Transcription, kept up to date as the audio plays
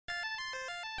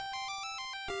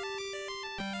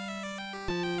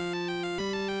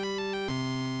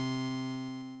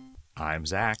I'm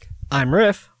Zach. I'm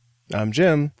Riff. I'm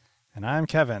Jim. And I'm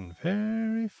Kevin.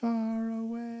 Very far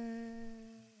away.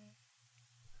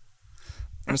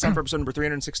 And it's time for episode number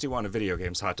 361 of Video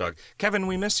Games Hot Dog. Kevin,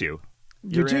 we miss you.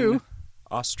 You You're do? in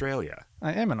Australia.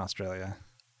 I am in Australia.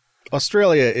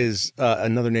 Australia is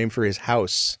another name for his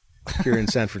house here in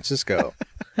San Francisco.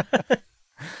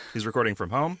 He's recording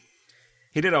from home.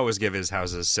 He did always give his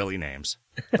houses silly names.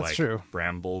 That's like true.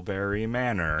 Brambleberry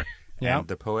Manor and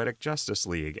the Poetic Justice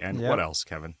League. And what else,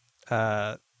 Kevin?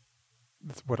 What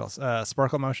else?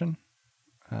 Sparkle Motion.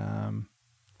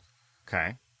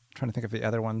 Okay. Trying to think of the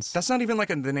other ones. That's not even like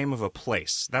the name of a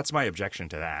place. That's my objection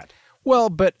to that. Well,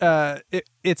 but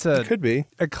it's It could be.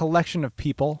 a collection of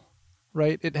people,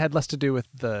 right? It had less to do with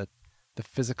the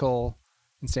physical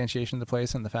instantiation of the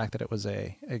place and the fact that it was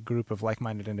a group of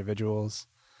like-minded individuals.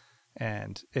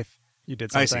 And if you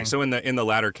did something... I see. So in the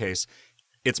latter case,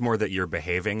 it's more that you're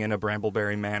behaving in a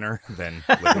Brambleberry manner than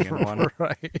living in one.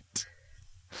 Right.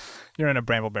 You're in a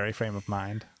Brambleberry frame of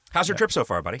mind. How's your trip so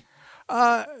far, buddy?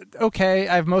 Okay.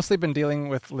 I've mostly been dealing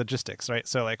with logistics, right?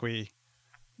 So like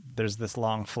there's this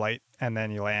long flight and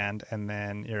then you land and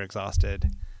then you're exhausted.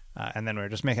 And then we're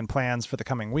just making plans for the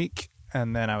coming week.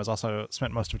 And then I was also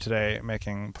spent most of today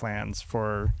making plans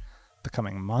for the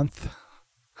coming month.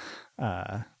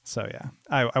 So yeah,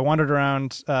 I wandered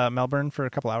around Melbourne for a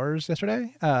couple hours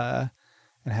yesterday and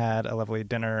had a lovely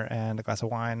dinner and a glass of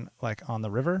wine like on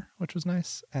the river, which was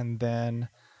nice. And then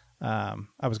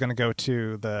I was going to go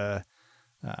to the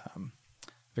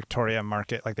Victoria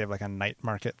Market, like they have like a night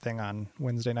market thing on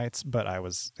Wednesday nights, but I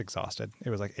was exhausted. It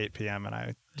was like 8 p.m. and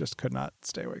I just could not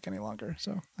stay awake any longer,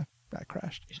 so I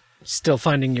crashed. Still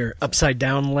finding your upside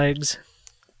down legs?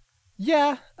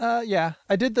 Yeah.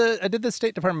 I did the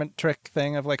State Department trick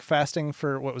thing of like fasting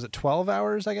for, what was it, 12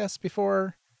 hours, I guess,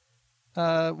 before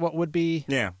what would be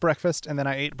breakfast. And then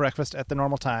I ate breakfast at the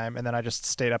normal time. And then I just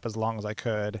stayed up as long as I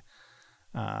could.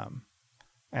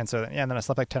 And so, and then I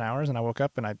slept like 10 hours and I woke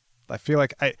up and I feel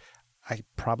like I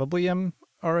probably am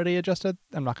already adjusted.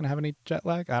 I'm not going to have any jet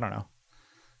lag. I don't know.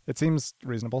 It seems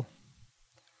reasonable.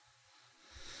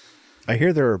 I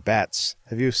hear there are bats.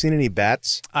 Have you seen any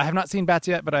bats? I have not seen bats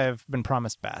yet, but I have been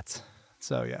promised bats.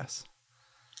 So yes.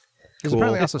 There's Cool.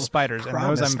 apparently also spiders, and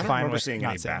those I'm I don't fine remember with seeing not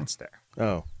any seeing. bats there.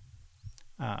 Oh.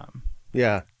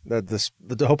 Yeah.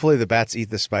 Hopefully the bats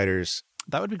eat the spiders.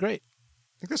 That would be great.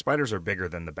 I think the spiders are bigger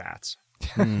than the bats.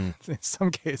 In some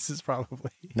cases,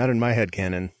 probably. Not in my head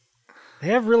canon. They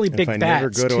have really If big I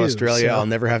bats, never go to too, Australia, so I'll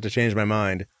never have to change my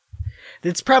mind.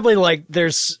 it's probably like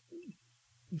there's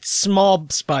small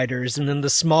spiders, and then the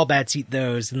small bats eat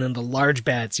those, and then the large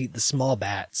bats eat the small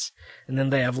bats, and then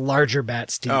they have larger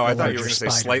bats to eat Oh, I the thought you were larger going to say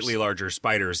spiders. slightly larger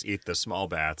spiders eat the small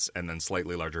bats, and then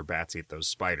slightly larger bats eat those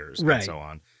spiders, Right. and so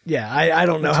on. Yeah, I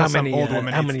don't know Until how some many old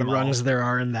woman how eats many them all. rungs there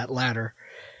are in that ladder.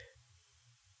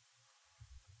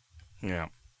 Yeah.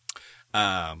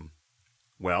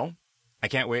 Well, I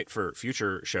can't wait for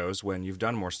future shows when you've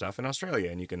done more stuff in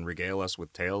Australia, and you can regale us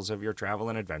with tales of your travel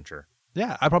and adventure.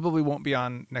 Yeah, I probably won't be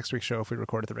on next week's show if we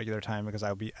record at the regular time because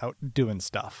I'll be out doing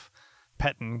stuff,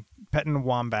 petting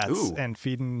wombats Ooh. and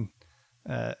feeding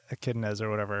echidnas or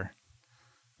whatever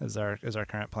is our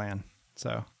current plan.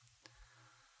 So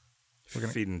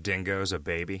Feeding dingoes a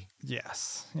baby.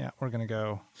 yes, yeah, we're gonna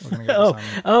go.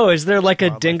 Oh, is there like a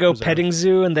wildlife dingo preserve. petting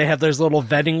zoo, and they have those little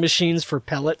vending machines for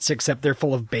pellets, except they're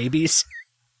full of babies?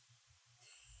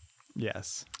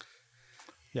 Yes.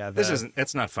 Yeah,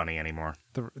 It's not funny anymore.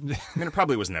 the I mean, it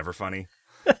probably was never funny.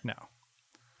 no.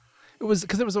 It was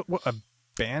because there was a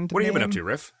band. What have you been up name? to,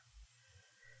 Riff?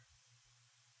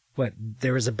 What?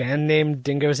 There was a band named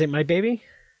Dingoes Ate My Baby?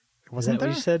 Wasn't Is that there?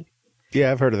 what you said?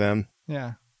 Yeah, I've heard of them.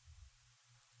 Yeah.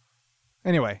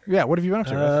 Anyway, yeah. What have you been up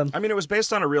to? Riff? I mean, it was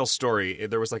based on a real story.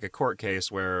 There was like a court case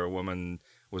where a woman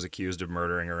was accused of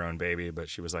murdering her own baby, but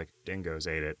she was like, dingoes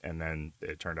ate it. And then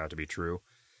it turned out to be true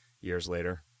years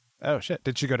later. Oh shit!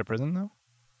 Did she go to prison though?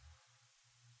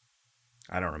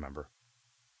 I don't remember.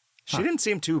 Huh. She didn't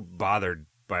seem too bothered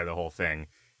by the whole thing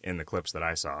in the clips that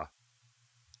I saw.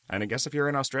 And I guess if you're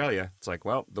in Australia, it's like,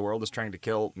 well, the world is trying to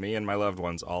kill me and my loved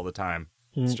ones all the time.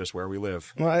 It's just where we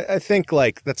live. Well, I think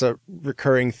like that's a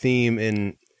recurring theme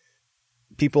in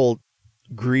people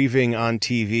grieving on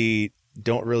TV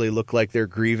don't really look like they're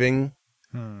grieving.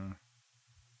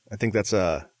 I think that's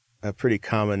a pretty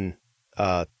common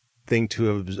thing to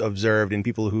have observed in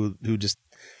people who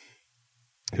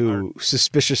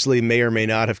suspiciously may or may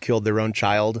not have killed their own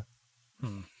child.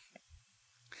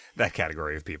 That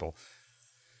category of people.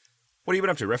 What have you been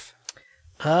up to, Riff?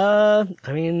 I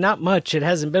mean, not much. It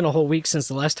hasn't been a whole week since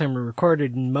the last time we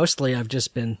recorded, and mostly I've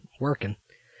just been working.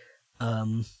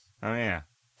 Oh, yeah.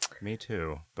 Me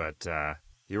too. But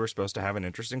you were supposed to have an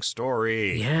interesting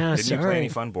story. Yeah, Didn't you play sorry. any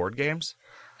fun board games?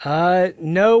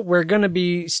 No, we're gonna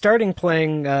be starting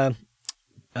playing. I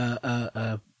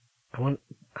want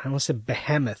to say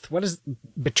Behemoth. What is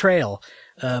Betrayal?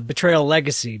 Betrayal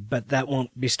Legacy, but that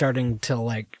won't be starting till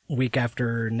like week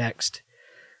after next.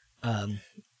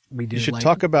 We do. You should like,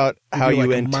 talk about we how do, like,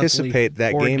 you a monthly anticipate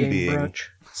that board game being. brunch.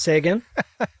 Say again.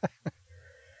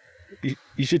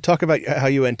 You should talk about how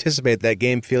you anticipate that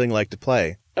game feeling like to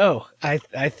play. Oh, I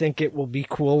think it will be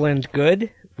cool and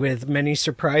good with many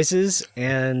surprises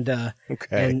and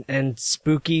Okay. and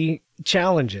spooky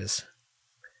challenges.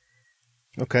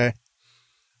 Okay.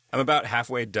 I'm about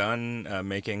halfway done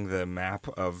making the map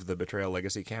of the Betrayal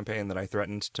Legacy campaign that I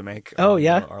threatened to make Oh, on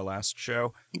yeah? our last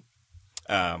show.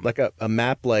 Like a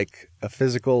map, like a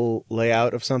physical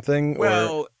layout of something,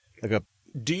 Well, or like a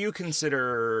do you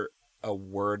consider a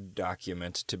Word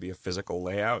document to be a physical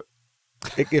layout?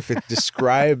 if it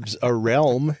describes a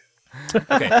realm.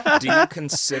 Okay. Do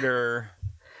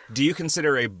you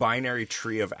consider a binary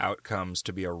tree of outcomes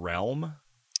to be a realm?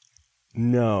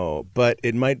 No, but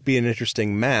it might be an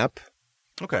interesting map.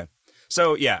 Okay.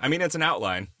 So yeah, I mean it's an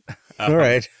outline. All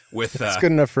right, With that's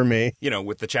good enough for me.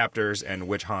 with the chapters and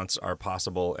which haunts are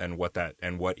possible and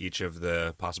what each of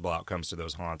the possible outcomes to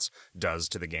those haunts does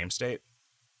to the game state.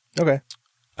 Okay,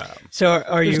 So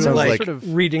are you Sounds like like sort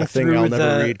of reading a thing through I'll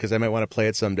never the? read because I might want to play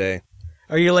it someday.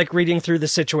 Are you like reading through the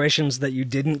situations that you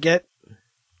didn't get?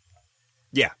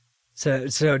 Yeah.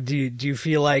 So do you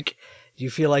feel like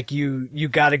you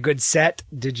got a good set?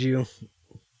 Did you?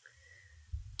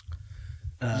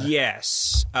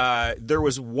 Yes. There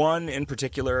was one in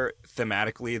particular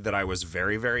thematically that I was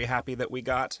very, very happy that we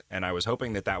got, and I was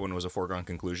hoping that one was a foregone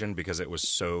conclusion because it was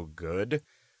so good.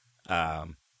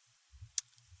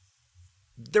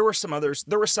 There were some others.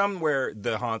 There were some where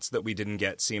the haunts that we didn't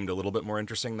get seemed a little bit more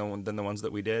interesting than the ones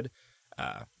that we did,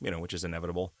 which is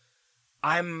inevitable.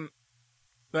 I mean,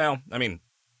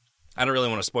 I don't really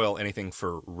want to spoil anything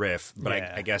for Riff, but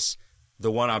Yeah. I guess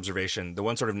the one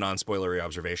sort of non-spoilery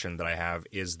observation that I have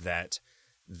is that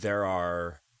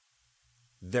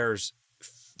there's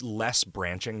less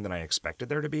branching than I expected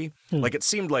there to be. Like, it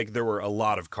seemed like there were a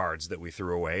lot of cards that we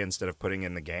threw away instead of putting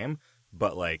in the game,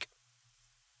 but like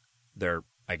there,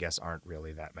 I guess, aren't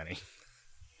really that many.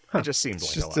 It just seemed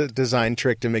It's like just a a lot. design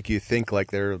trick to make you think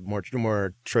like there are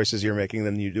more choices you're making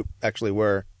than you actually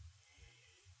were.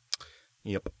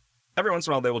 Yep. Every once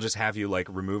in a while, they will just have you like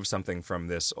remove something from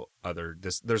this.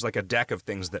 There's like a deck of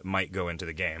things that might go into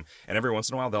the game, and every once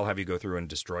in a while, they'll have you go through and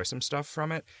destroy some stuff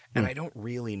from it. And I don't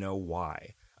really know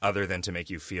why, other than to make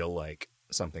you feel like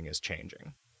something is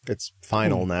changing. It's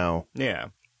final now. Yeah.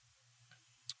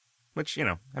 Which,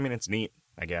 I mean, it's neat,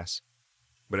 I guess,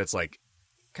 but it's like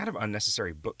kind of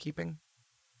unnecessary bookkeeping.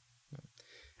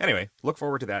 Anyway, look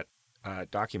forward to that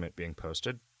document being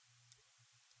posted.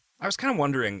 I was kind of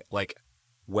wondering, like,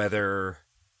 whether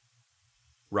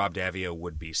Rob Daviau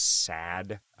would be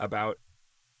sad about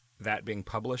that being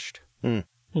published. Like,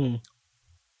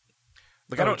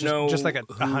 I don't know. Just like a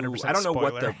who- 100% I don't know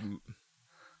what the. spoiler.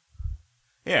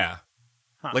 Yeah.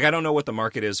 Huh. Like, I don't know what the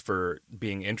market is for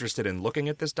being interested in looking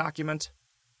at this document.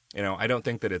 I don't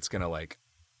think that it's going to, like.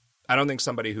 I don't think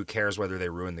somebody who cares whether they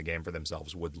ruin the game for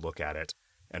themselves would look at it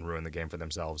and ruin the game for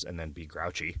themselves and then be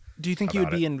grouchy. Do you think you would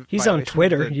about be in? He's on violation of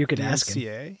Twitter. the You could ask him.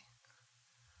 DMCA?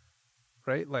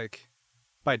 Right, like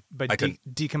by I couldn't-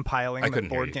 decompiling I the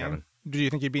couldn't hear board you, game. Kevin. Do you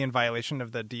think you'd be in violation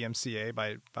of the DMCA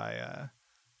by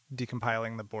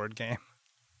decompiling the board game,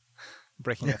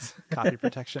 breaking its copy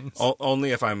protections?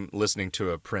 Only if I'm listening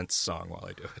to a Prince song while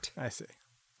I do it. I see.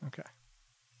 Okay.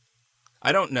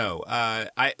 I don't know.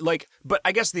 But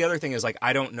I guess the other thing is, like,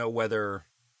 I don't know whether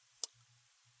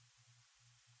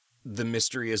the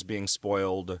mystery is being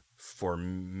spoiled for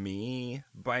me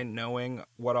by knowing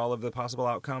what all of the possible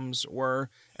outcomes were,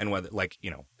 and whether, like,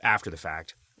 after the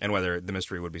fact, and whether the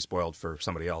mystery would be spoiled for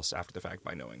somebody else after the fact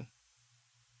by knowing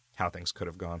how things could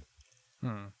have gone.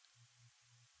 I'm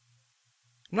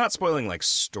not spoiling, like,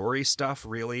 story stuff,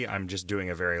 really. I'm just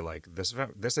doing a very, like, this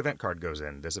event card goes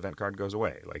in, this event card goes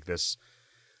away. Like, this,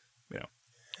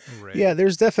 Right. Yeah,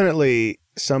 there's definitely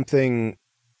something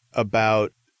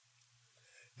about,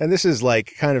 and this is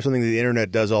like kind of something that the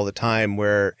internet does all the time,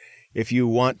 where if you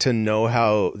want to know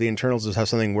how the internals of how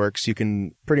something works, you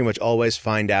can pretty much always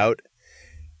find out.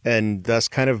 And thus,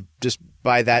 kind of just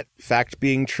by that fact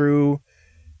being true,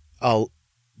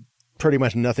 pretty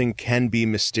much nothing can be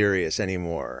mysterious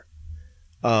anymore.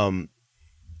 And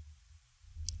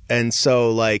so,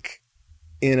 like,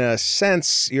 in a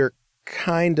sense, you're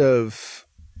kind of,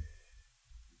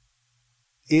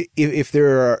 if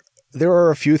there there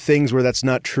are a few things where that's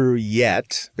not true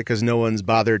yet because no one's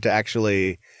bothered to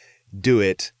actually do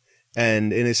it.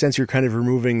 And in a sense, you're kind of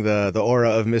removing the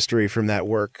aura of mystery from that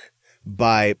work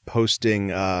by posting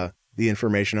the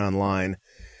information online.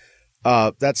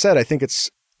 That said, I think it's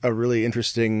a really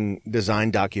interesting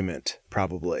design document,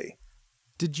 probably.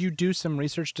 Did you do some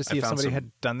research to see if found somebody some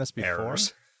had done this before?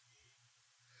 errors.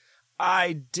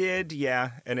 I did,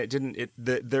 yeah, and it didn't.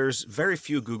 There's very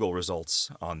few Google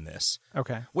results on this,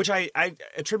 Okay. which I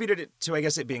attributed it to, I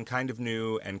guess, it being kind of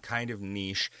new and kind of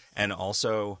niche, and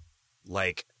also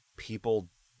like people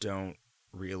don't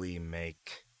really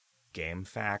make game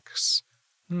facts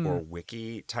or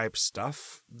wiki type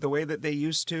stuff the way that they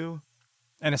used to.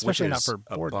 And especially which not is for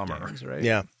a board bummer. games, right?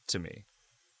 Yeah. To me,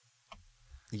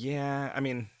 yeah, I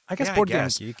mean, I guess yeah, Board Game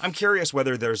guess. Geek. I'm curious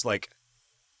whether there's like,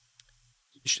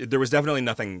 there was definitely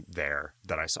nothing there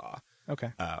that I saw.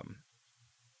 Okay.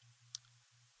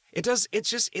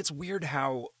 It's weird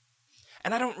how,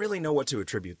 and I don't really know what to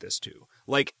attribute this to.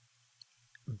 Like,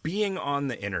 being on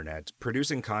the internet,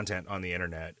 producing content on the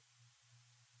internet,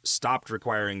 stopped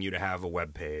requiring you to have a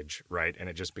web page, right? And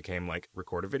it just became like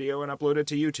record a video and upload it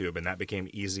to YouTube, and that became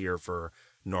easier for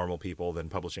normal people than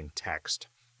publishing text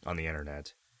on the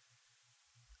internet.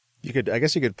 I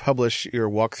guess you could publish your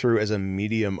walkthrough as a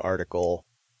Medium article.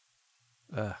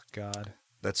 Oh, God.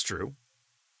 That's true.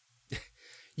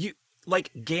 You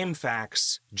like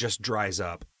GameFAQs just dries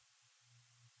up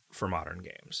for modern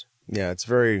games. Yeah, it's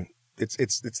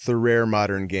the rare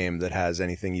modern game that has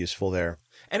anything useful there.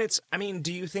 And I mean,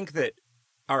 do you think that,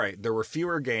 all right, there were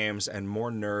fewer games and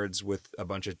more nerds with a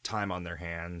bunch of time on their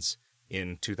hands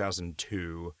in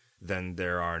 2002 than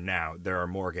there are now? There are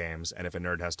more games, and if a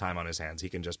nerd has time on his hands, he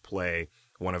can just play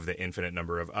one of the infinite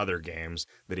number of other games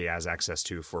that he has access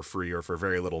to for free or for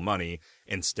very little money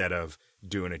instead of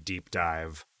doing a deep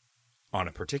dive on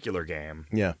a particular game.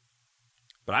 Yeah.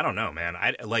 But I don't know, man.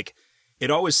 It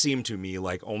always seemed to me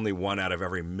like only 1 out of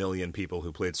every million people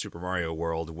who played Super Mario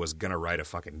World was going to write a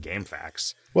fucking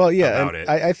GameFAQs. Well, yeah, about and it.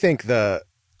 I think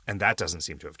And that doesn't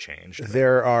seem to have changed.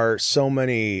 there are so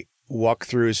many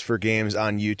walkthroughs for games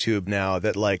on YouTube now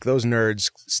that like those nerds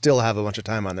still have a bunch of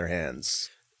time on their hands.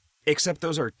 Except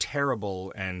those are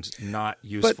terrible and not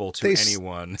useful to they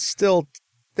anyone.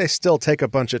 They still take a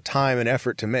bunch of time and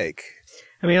effort to make.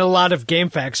 I mean, a lot of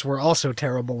GameFAQs were also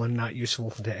terrible and not useful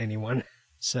to anyone.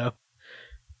 So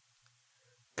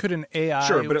Could an AI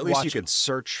Sure, but at least watch... you could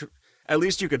search. At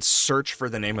least you could search for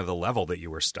the name of the level that you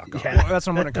were stuck on. Yeah. Well, that's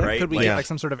what I'm wondering. Could, Right? could we Like- get like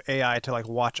some sort of AI to like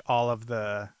watch all of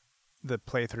the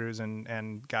playthroughs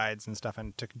and guides and stuff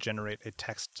and to generate a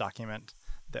text document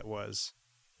that was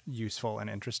useful and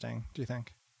interesting, do you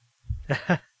think?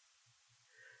 Yeah.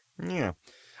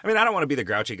 I mean, I don't want to be the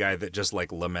grouchy guy that just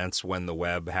like laments when the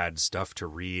web had stuff to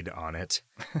read on it.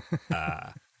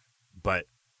 But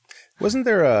Wasn't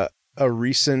there a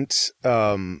recent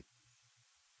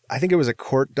I think it was a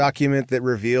court document that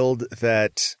revealed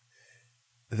that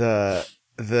the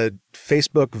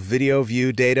Facebook video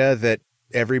view data that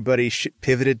everybody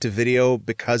pivoted to video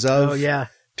because of oh yeah,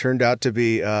 turned out to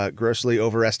be grossly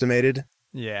overestimated.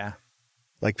 Yeah.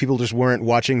 Like people just weren't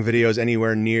watching videos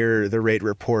anywhere near the rate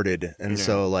reported. And Yeah.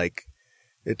 so like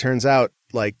it turns out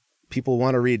like people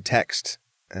want to read text,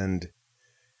 and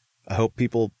I hope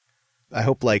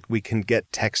like we can get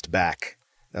text back.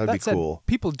 That would be said, cool.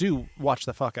 people do watch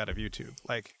the fuck out of YouTube.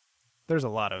 Like there's a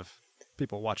lot of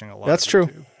people watching a lot That's of true.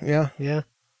 YouTube. Yeah. yeah.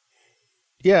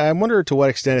 Yeah, I wonder to what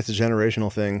extent it's a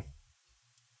generational thing.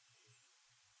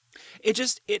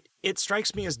 it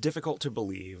strikes me as difficult to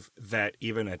believe that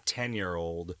even a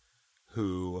 10-year-old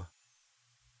who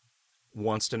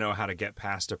wants to know how to get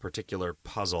past a particular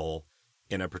puzzle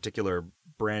in a particular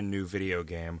brand new video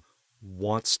game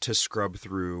wants to scrub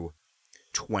through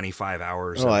 25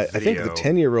 hours of I video. think the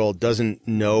 10-year-old doesn't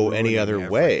know any ruining other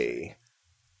everything. way.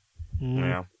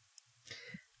 Yeah.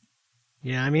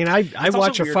 Yeah, I mean, I also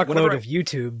watch a weird, fuckload whenever of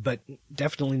YouTube, but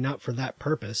definitely not for that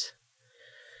purpose.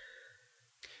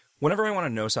 Whenever I want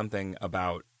to know something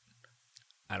about,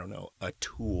 I don't know, a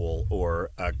tool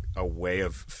or a way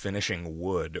of finishing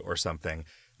wood or something,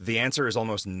 the answer is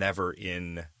almost never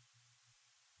in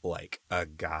like a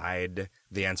guide.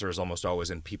 The answer is almost always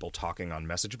in people talking on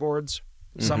message boards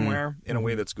somewhere in a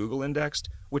way that's Google indexed,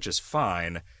 which is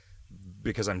fine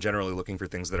because I'm generally looking for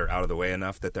things that are out of the way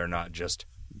enough that they're not just,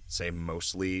 say,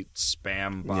 mostly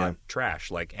spam bot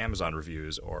trash like Amazon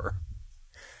reviews or...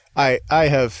 I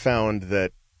have found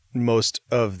that most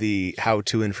of the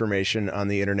how-to information on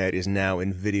the internet is now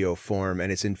in video form,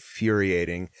 and it's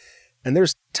infuriating. And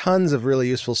there's tons of really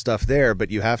useful stuff there,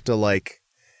 but you have to like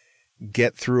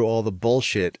get through all the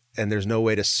bullshit, and there's no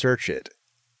way to search it.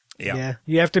 Yeah.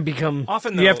 You have to become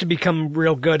Often, you have though- to become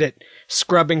real good at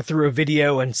scrubbing through a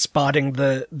video and spotting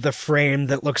the frame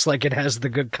that looks like it has the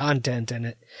good content in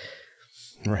it.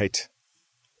 Right.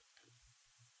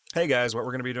 Hey guys, what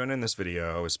we're going to be doing in this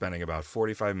video is spending about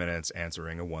 45 minutes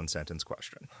answering a one-sentence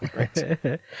question.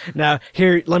 Now,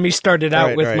 here, let me start it out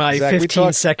right, with all right. my Zach, we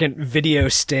 15-second video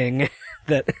sting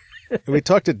that We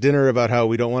talked at dinner about how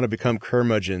we don't want to become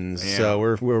curmudgeons, Yeah. so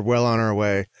we're well on our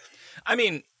way. I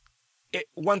mean,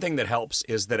 one thing that helps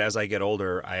is that as I get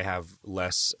older, I have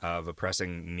less of a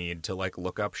pressing need to like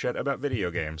look up shit about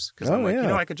video games because I'm Oh, like,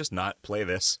 yeah. I could just not play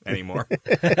this anymore.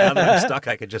 Now that I'm stuck,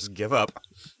 I could just give up.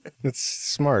 It's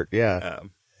smart, yeah.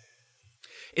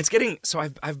 It's getting so.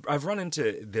 I've run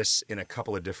into this in a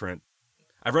couple of different.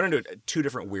 I've run into two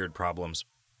different weird problems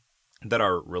that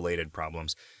are related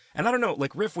problems. And I don't know,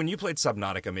 like Riff, when you played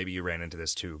Subnautica, maybe you ran into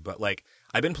this too. But like,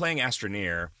 I've been playing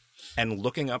Astroneer and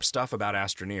looking up stuff about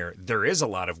Astroneer. There is a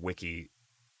lot of wiki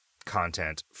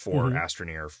content for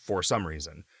Astroneer for some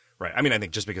reason, right? I mean, I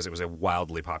think just because it was a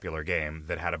wildly popular game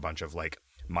that had a bunch of like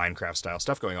Minecraft style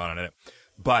stuff going on in it,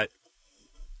 but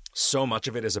so much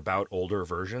of it is about older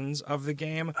versions of the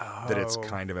game that it's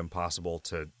kind of impossible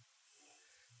to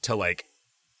like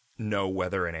know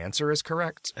whether an answer is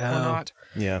correct or not.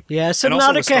 Yeah. Yeah, And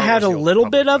also with Subnautica Star had a Wars, you'll little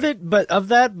bit of probably-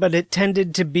 it, but it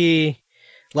tended to be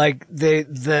like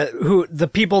the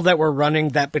people that were running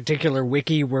that particular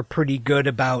wiki were pretty good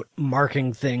about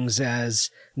marking things as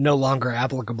no longer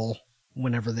applicable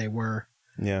whenever they were.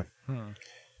 Yeah.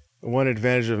 One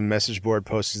advantage of a message board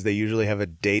post is they usually have a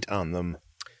date on them.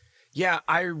 Yeah,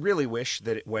 I really wish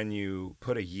that when you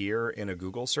put a year in a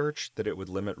Google search, that it would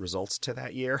limit results to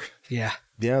that year. Yeah.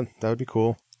 Yeah, that would be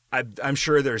cool. I'm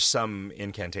sure there's some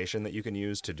incantation that you can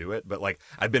use to do it, but like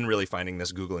I've been really finding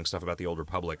this Googling stuff about the Old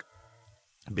Republic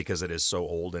because it is so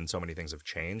old and so many things have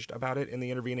changed about it in the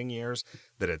intervening years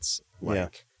that it's like Yeah.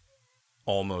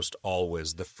 almost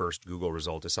always the first Google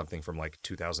result is something from like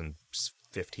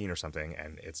 2015 or something,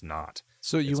 and it's not.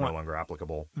 So you It's no want longer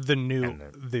applicable. the new, and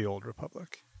the Old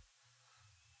Republic.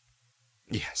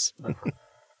 Yes. What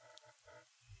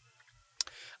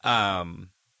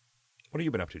have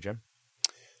you been up to, Jim?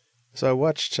 So I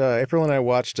watched, April and I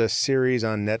watched a series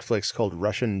on Netflix called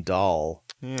Russian Doll,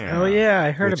 Oh yeah, I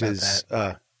heard which about is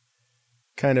that.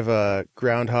 kind of a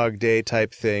Groundhog Day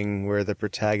type thing where the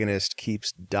protagonist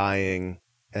keeps dying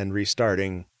and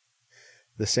restarting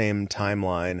the same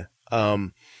timeline.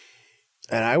 And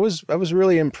I was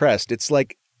really impressed. It's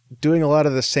like doing a lot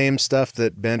of the same stuff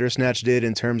that Bandersnatch did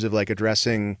in terms of like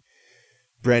addressing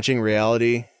branching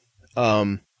reality.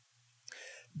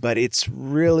 But it's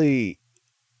really,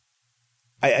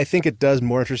 I think it does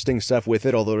more interesting stuff with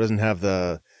it, although it doesn't have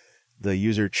the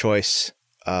user choice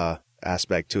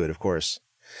aspect to it, of course.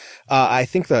 I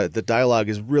think the dialogue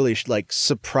is really like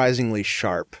surprisingly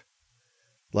sharp.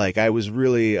 Like I was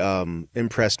really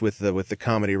impressed with the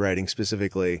comedy writing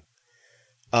specifically,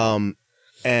 and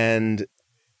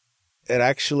it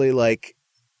actually like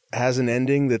has an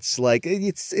ending that's like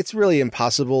it's really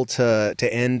impossible to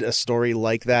end a story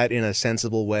like that in a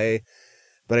sensible way,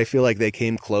 but I feel like they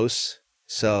came close.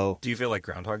 So Do you feel like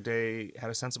Groundhog Day had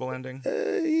a sensible ending?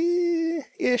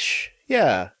 ish,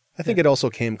 yeah. I think it also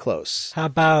came close. How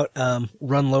about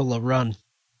Run Lola Run?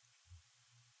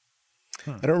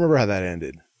 I don't remember how that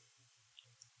ended.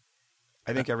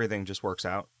 I think everything just works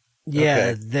out.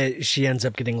 Yeah, Okay. she ends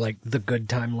up getting like the good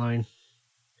timeline.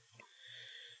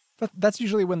 But that's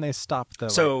usually when they stop the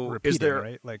So, like, is repeating, there-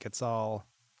 right? Like it's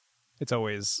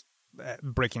always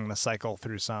breaking the cycle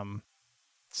through some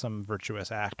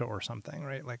virtuous act or something,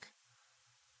 right? Like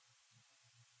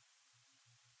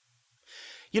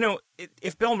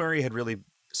If Bill Murray had really,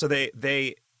 so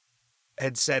they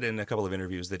had said in a couple of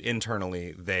interviews that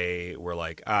internally they were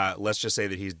like, let's just say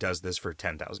that he does this for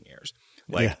 10,000 years.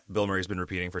 Like Yeah. Bill Murray's been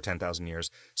repeating for 10,000 years.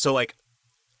 So like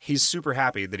he's super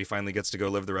happy that he finally gets to go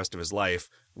live the rest of his life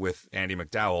with Andy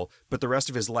McDowell, but the rest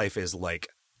of his life is like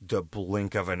the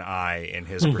blink of an eye in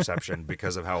his perception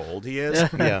because of how old he is.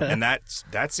 Yeah. And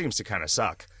that seems to kind of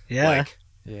suck. Yeah. Like,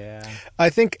 yeah. I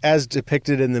think as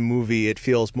depicted in the movie, it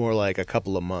feels more like a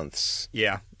couple of months.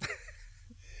 yeah.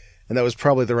 And that was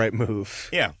probably the right move.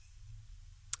 Yeah.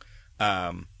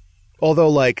 Although,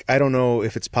 like, I don't know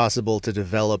if it's possible to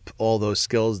develop all those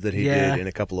skills that he Yeah. did in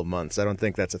a couple of months. I don't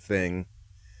think that's a thing.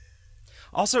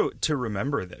 Also, to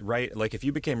remember that, right? Like, if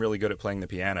you became really good at playing the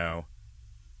piano,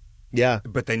 Yeah.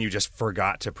 but then you just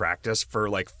forgot to practice for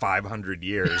like 500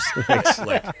 years, it's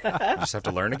like you just have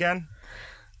to learn again.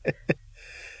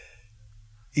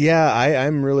 Yeah,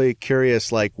 I'm really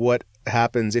curious, like, what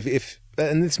happens if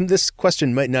and this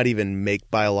question might not even make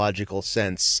biological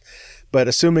sense, but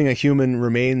assuming a human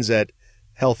remains at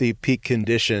healthy peak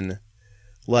condition,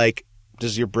 like,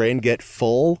 does your brain get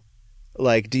full?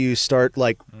 Like, do you start,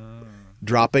 like,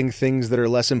 dropping things that are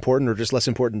less important or just less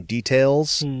important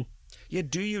details? Yeah,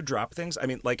 do you drop things? I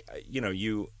mean, like,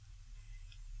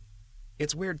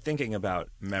 it's weird thinking about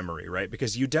memory, right?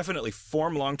 Because you definitely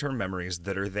form long-term memories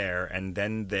that are there, and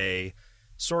then they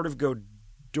sort of go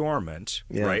dormant,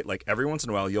 right? Like, every once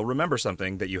in a while, you'll remember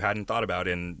something that you hadn't thought about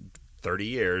in 30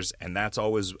 years, and that's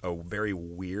always a very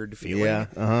weird feeling.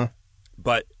 Yeah,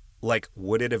 But, like,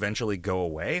 would it eventually go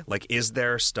away? Like, is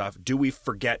there stuff, do we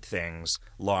forget things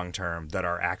long-term that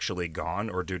are actually gone,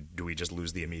 or do we just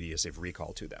lose the immediacy of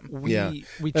recall to them? We and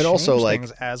change also, like,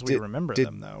 things as we remember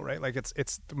them, though, right? Like,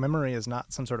 it's memory is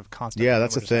not some sort of constant. Yeah, thing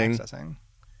that's we're a thing. just accessing.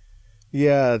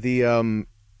 Yeah,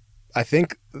 I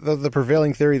think the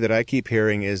prevailing theory that I keep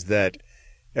hearing is that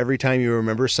every time you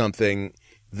remember something,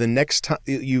 the next time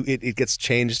it gets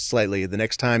changed slightly. The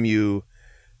next time you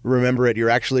remember it, you're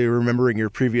actually remembering your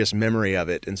previous memory of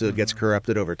it, and so it gets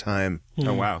corrupted over time.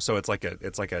 Oh wow! So it's like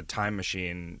a time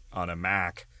machine on a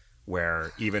Mac,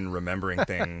 where even remembering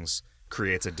things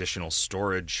creates additional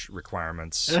storage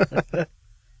requirements.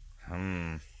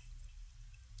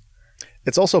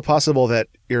 It's also possible that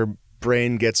your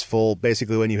brain gets full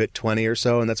basically when you hit 20 or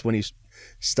so, and that's when you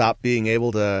stop being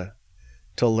able to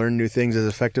learn new things as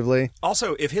effectively.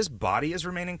 Also, if his body is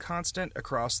remaining constant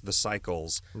across the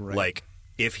cycles, like,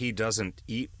 if he doesn't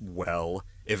eat well,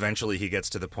 eventually he gets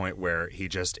to the point where he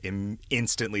just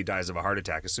instantly dies of a heart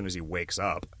attack as soon as he wakes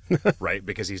up, right?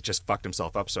 Because he's just fucked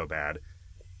himself up so bad.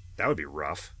 That would be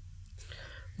rough.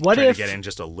 What Trying if to get in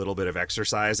just a little bit of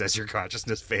exercise as your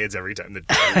consciousness fades every time the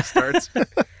day starts?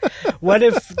 What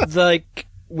if, like,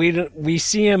 we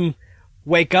see him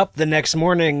wake up the next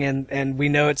morning and we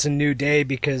know it's a new day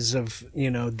because of,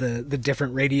 the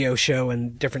different radio show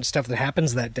and different stuff that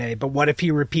happens that day. But what if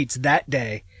he repeats that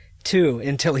day too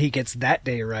until he gets that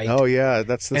day right? Oh yeah,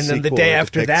 that's the and then the sequel. day It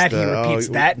after depicts that he repeats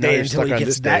that now day you're until stuck he on gets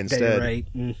this that day instead.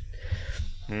 right.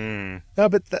 No,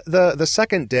 but the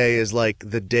second day is like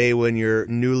the day when you're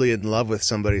newly in love with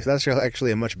somebody. So that's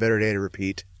actually a much better day to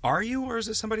repeat. Are you, or is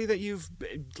it somebody that you've,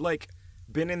 like,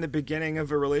 been in the beginning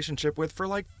of a relationship with for,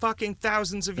 like, fucking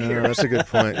thousands of years? That's a good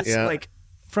point. It's Yeah. like,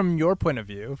 From your point of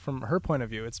view, from her point of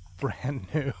view, it's brand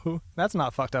new. That's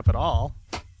not fucked up at all.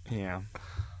 yeah.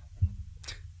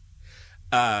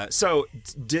 So,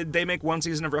 did they make one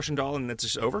season of Russian Doll and it's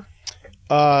just over?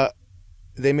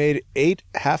 They made 8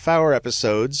 half-hour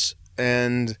episodes,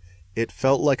 and it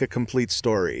felt like a complete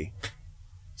story.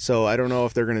 So I don't know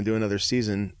if they're going to do another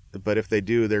season, but if they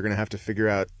do, they're going to have to figure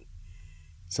out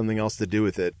something else to do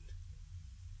with it.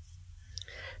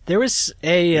 There was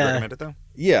You recommend it, though?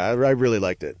 Yeah, I really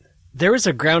liked it. there was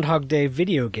a Groundhog Day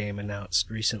video game announced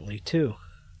recently too.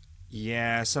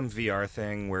 Yeah, some VR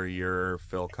thing where you're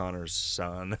Phil Connor's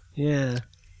son. Yeah.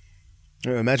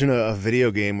 Imagine a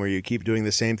video game where you keep doing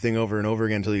the same thing over and over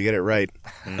again until you get it right.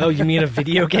 Oh, you mean a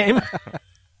video game?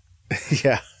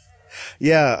 Yeah.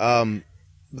 Yeah,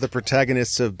 the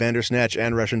protagonists of Bandersnatch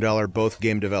and Russian Doll are both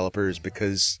game developers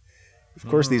because, of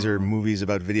course, these are movies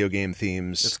about video game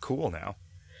themes. It's cool now.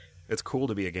 It's cool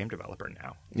to be a game developer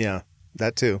now. Yeah,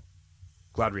 that too.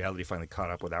 Glad reality finally caught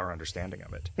up with our understanding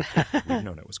of it. We've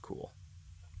known it was cool.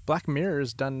 Black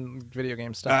Mirror's done video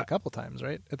game stuff a couple times,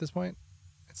 right? At this point,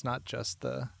 it's not just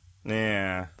the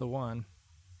Yeah. one.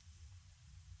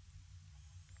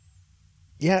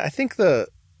 Yeah, I think the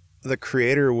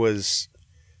creator was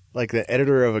like the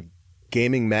editor of a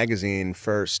gaming magazine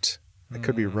first. I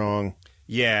could be wrong.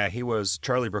 Yeah, he was.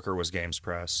 Charlie Brooker was Games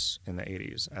Press in the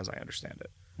 80s, as I understand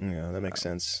it. Yeah, that makes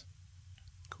sense.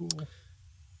 Cool.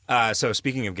 So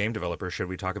speaking of game developers, should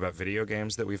we talk about video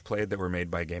games that we've played that were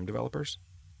made by game developers?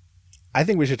 I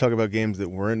think we should talk about games that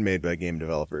weren't made by game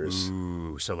developers.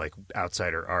 Ooh, so like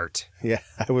outsider art. Yeah,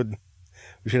 we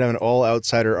should have an all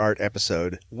outsider art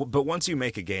episode. But once you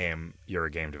make a game, you're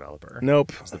a game developer.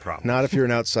 Nope. That's the problem. Not if you're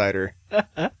an outsider.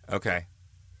 Okay.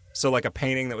 So like a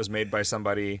painting that was made by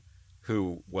somebody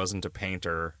who wasn't a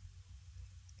painter.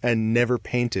 And never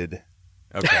painted.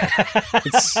 Okay.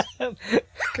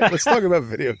 Let's talk about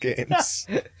video games.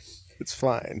 It's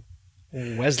fine.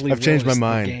 Wesley I've changed my Rose, the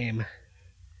mind. game.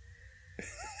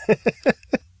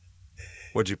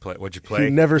 What'd you play? You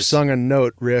never sung a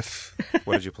note, Riff.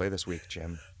 What did you play this week,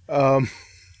 Jim?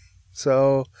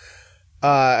 So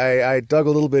I dug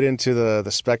a little bit into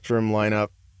the Spectrum lineup.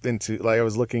 I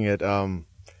was looking at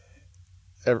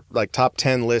like top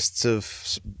 10 lists of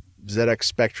ZX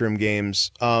Spectrum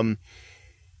games.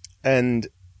 And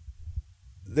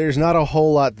there's not a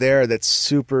whole lot there that's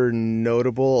super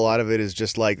notable. A lot of it is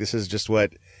just like, this is just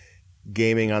what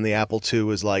gaming on the Apple II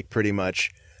was like, pretty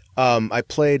much. I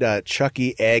played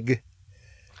Chucky Egg,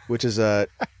 which is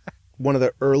one of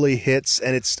the early hits,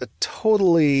 and it's a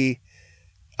totally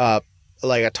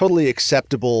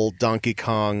acceptable Donkey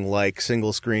Kong like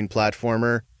single screen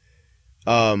platformer.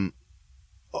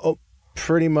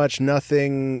 Pretty much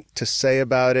nothing to say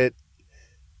about it,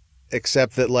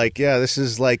 except that, like, yeah, this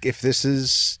is like, if this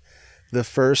is the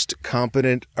first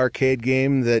competent arcade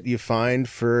game that you find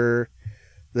for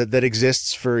that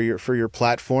exists for your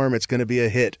platform, it's going to be a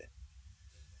hit.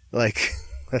 Like,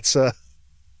 that's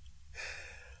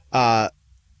why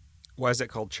is it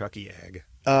called Chucky Egg?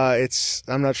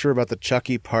 I'm not sure about the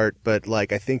Chucky part, but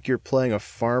like, I think you're playing a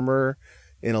farmer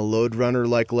in a Lode Runner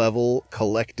like level,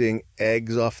 collecting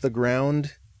eggs off the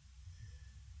ground,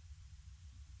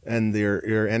 and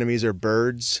your enemies are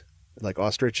birds, like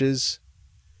ostriches.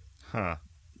 Huh.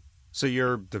 So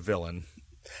you're the villain.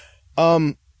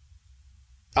 The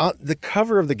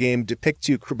cover of the game depicts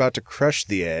you about to crush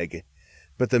the egg,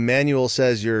 but the manual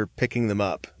says you're picking them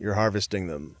up, you're harvesting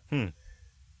them.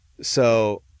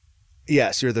 So,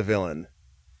 yes, you're the villain.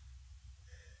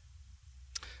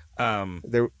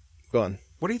 Go on.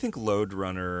 What do you think Lode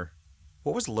Runner?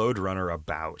 What was Lode Runner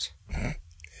about?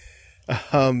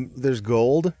 There's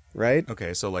gold, right?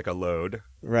 Okay, so like a load,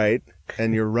 right?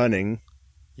 And you're running.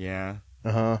 Yeah.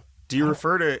 Do you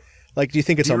refer to like? Do you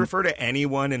think it's? Do you refer to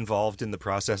anyone involved in the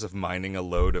process of mining a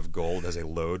load of gold as a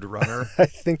Lode Runner? I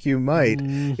think you might.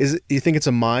 Do you think it's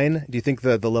a mine? Do you think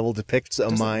the level depicts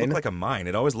a mine? It looked like a mine.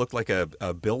 It always looked like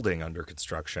a building under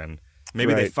construction.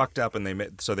 Maybe they fucked up and they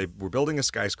were building a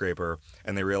skyscraper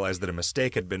and they realized that a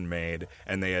mistake had been made,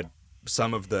 and they had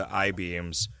some of the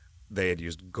I-beams, they had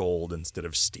used gold instead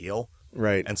of steel.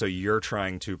 Right. And so you're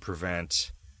trying to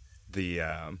prevent the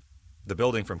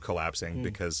building from collapsing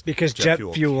because jet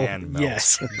fuel can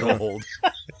melt gold.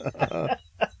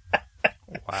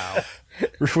 Wow.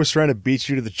 Roof was trying to beat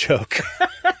you to the choke.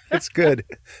 It's good.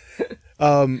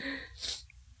 I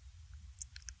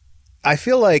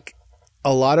feel like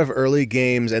a lot of early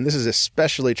games, and this is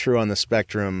especially true on the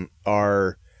Spectrum,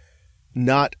 are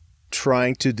not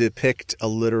trying to depict a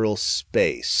literal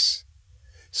space.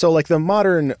 So like the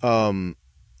modern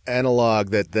analog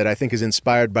that I think is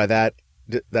inspired by that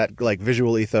like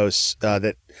visual ethos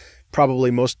that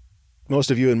probably most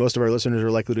of you and most of our listeners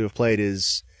are likely to have played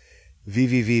is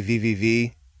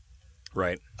VVV,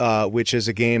 right? Which is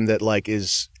a game that like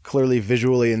is clearly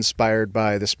visually inspired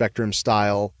by the Spectrum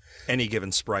style. Any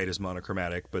given sprite is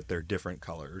monochromatic, but they're different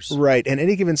colors. Right, and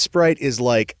any given sprite is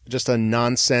like just a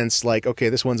nonsense, like, okay,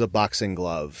 this one's a boxing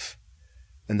glove,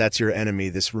 and that's your enemy,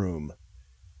 this room.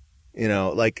 You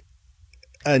know, like,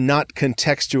 not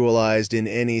contextualized in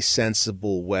any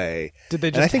sensible way. Did they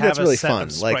just and I think have that's really a set fun.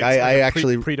 of Like, sprites, I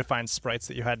actually predefined sprites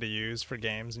that you had to use for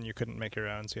games, and you couldn't make your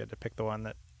own, so you had to pick the one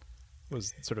that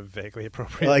was sort of vaguely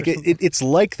appropriate. Like it's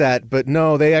like that, but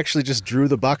no, they actually just drew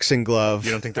the boxing glove.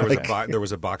 You don't think there was there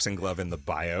was a boxing glove in the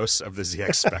BIOS of the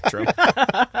ZX Spectrum?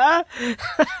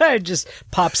 It just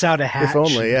pops out a hatch. If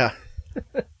only, yeah.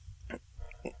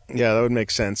 Yeah, that would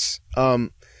make sense. But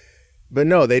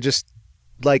no, they just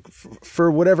like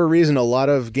for whatever reason, a lot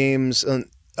of games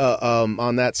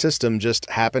on that system just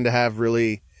happen to have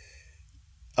really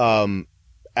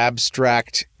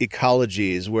abstract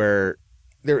ecologies where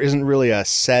there isn't really a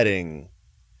setting.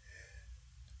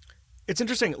 It's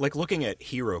interesting, like looking at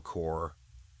Hero Core,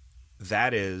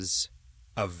 that is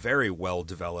a very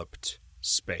well-developed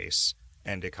space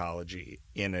and ecology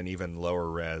in an even lower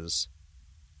res,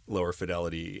 lower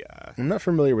fidelity. I'm not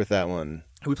familiar with that one.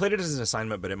 We played it as an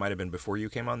assignment, but it might have been before you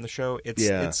came on the show.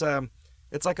 It's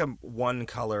like a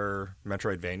one-color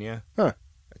Metroidvania. Huh.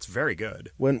 It's very good.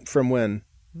 From when?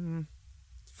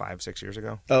 5-6 years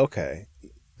ago. Oh, okay.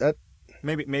 That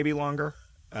maybe longer.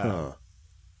 Huh.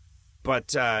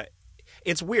 But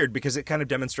it's weird because it kind of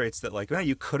demonstrates that, like, well,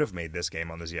 you could have made this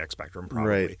game on the ZX Spectrum,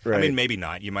 probably. Right. I mean, maybe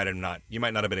not. You might not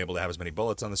have been able to have as many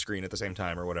bullets on the screen at the same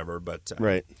time or whatever. But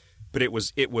right. But it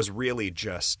was really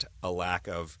just a lack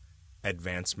of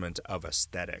advancement of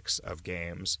aesthetics of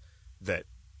games that,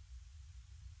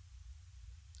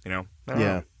 you know. I don't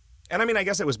know. And I mean, I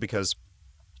guess it was because,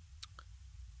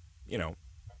 you know,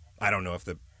 I don't know if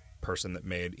the person that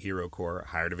made Hero Core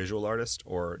hired a visual artist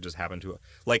or just happened to,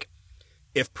 like,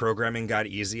 if programming got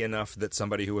easy enough that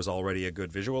somebody who was already a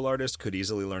good visual artist could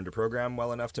easily learn to program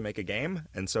well enough to make a game,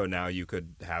 and so now you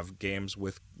could have games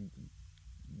with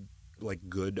like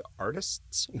good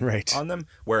artists right on them,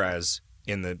 whereas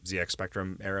in the ZX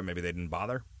Spectrum era maybe they didn't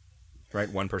bother. Right?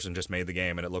 One person just made the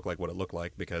game and it looked like what it looked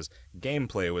like because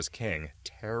gameplay was king.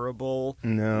 Terrible,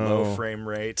 low frame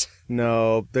rate,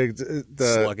 No, the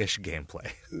sluggish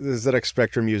gameplay. the ZX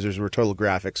Spectrum users were total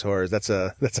graphics whores. That's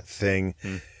a thing.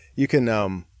 You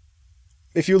can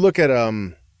if you look at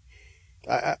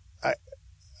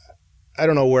I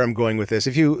don't know where I'm going with this.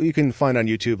 If you can find on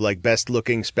YouTube like best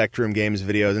looking Spectrum games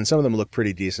videos, and some of them look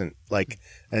pretty decent. Like,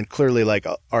 and clearly like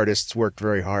artists worked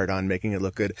very hard on making it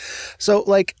look good. So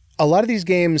like a lot of these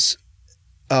games,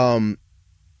 and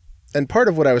part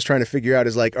of what I was trying to figure out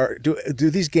is like, do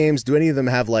these games, do any of them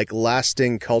have like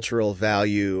lasting cultural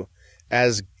value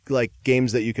as like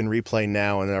games that you can replay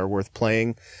now and are worth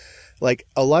playing? Like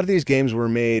a lot of these games were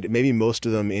made, maybe most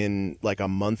of them in like a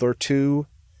month or two.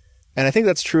 And I think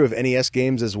that's true of NES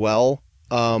games as well.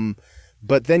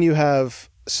 But then you have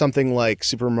something like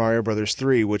Super Mario Brothers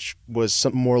 3, which was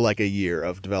more like a year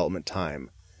of development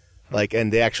time. Like,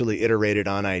 and they actually iterated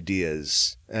on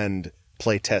ideas and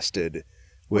play tested,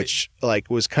 which like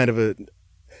was kind of a.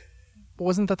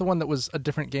 Wasn't that the one that was a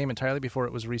different game entirely before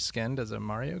it was reskinned as a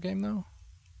Mario game though?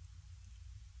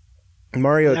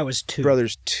 Mario That was 2.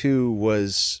 Brothers 2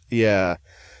 was a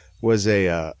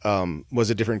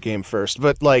different game first,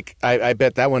 but like I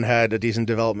bet that one had a decent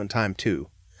development time too.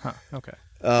 Huh. Okay.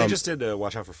 They just did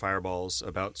Watch Out for Fireballs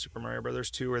about Super Mario Brothers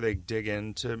 2, where they dig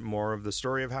into more of the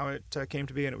story of how it came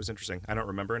to be, and it was interesting. I don't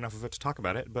remember enough of it to talk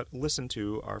about it, but listen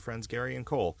to our friends Gary and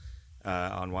Cole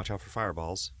on Watch Out for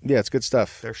Fireballs. Yeah, it's good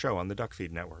stuff. Their show on the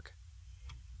Duckfeed Network.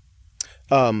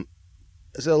 So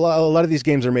a lot of these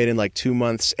games are made in like 2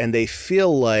 months, and they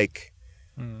feel like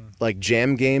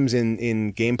jam games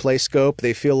in gameplay scope.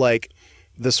 They feel like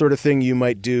the sort of thing you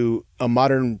might do, a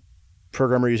modern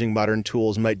programmer using modern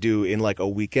tools might do in like a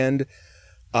weekend.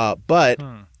 But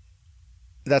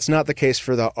that's not the case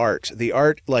for the art. The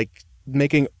art, like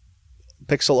making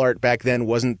pixel art back then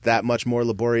wasn't that much more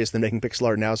laborious than making pixel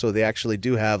art now. So they actually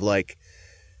do have like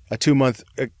a 2-month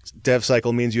dev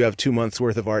cycle means you have 2 months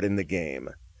worth of art in the game.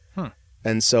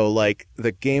 And so, like,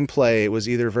 the gameplay was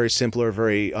either very simple or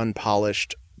very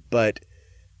unpolished, but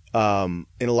in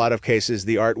a lot of cases,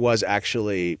 the art was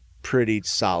actually pretty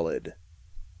solid.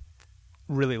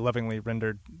 Really lovingly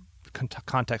rendered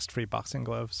context-free boxing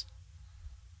gloves.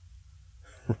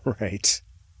 Right.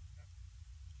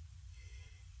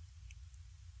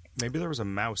 Maybe there was a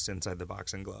mouse inside the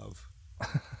boxing glove.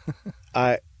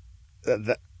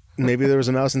 Maybe there was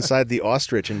a mouse inside the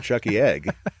ostrich in Chucky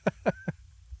Egg.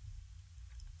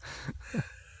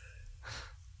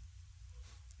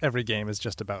 Every game is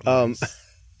just about mice.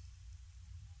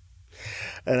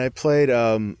 And I played,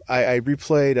 I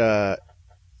replayed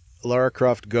Lara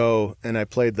Croft Go, and I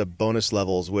played the bonus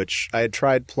levels, which I had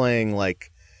tried playing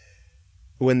like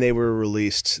when they were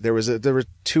released. There were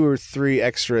 2 or 3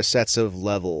 extra sets of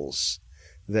levels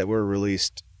that were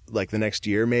released like the next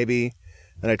year maybe,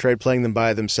 and I tried playing them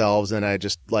by themselves, and I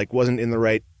just like wasn't in the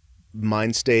right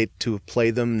mind state to play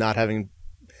them, not having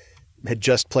had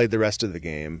just played the rest of the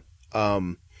game.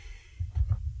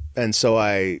 And so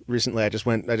I just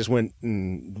went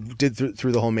and did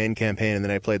through the whole main campaign, and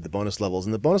then I played the bonus levels,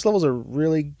 and the bonus levels are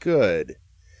really good.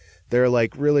 They're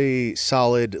like really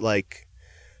solid, like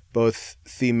both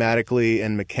thematically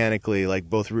and mechanically, like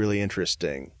both really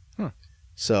interesting.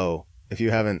 So if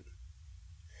you haven't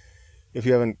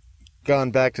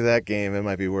gone back to that game, it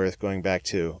might be worth going back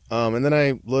to. And then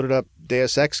I loaded up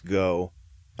Deus Ex Go,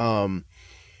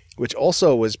 which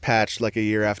also was patched like a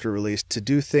year after release to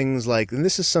do things like, and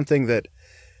this is something that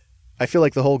I feel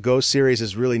like the whole Go series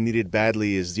has really needed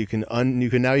badly, is you can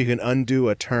undo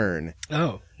a turn.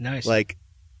 Oh, nice. Like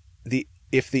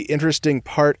if the interesting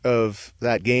part of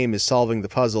that game is solving the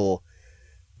puzzle,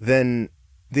 then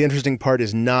the interesting part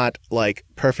is not like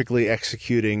perfectly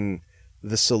executing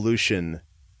the solution.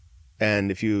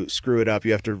 And if you screw it up,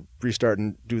 you have to restart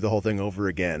and do the whole thing over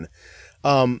again.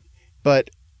 But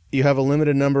you have a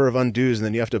limited number of undos, and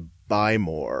then you have to buy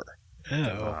more.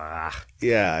 Oh.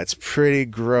 Yeah, it's pretty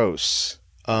gross.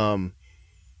 And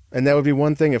that would be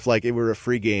one thing if like it were a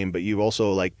free game, but you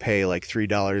also like pay like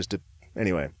 $3 to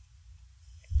anyway.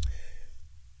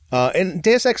 And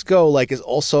Deus Ex Go like is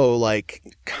also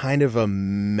like kind of a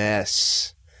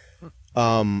mess.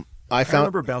 I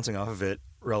remember bouncing off of it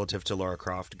relative to Lara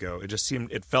Croft Go.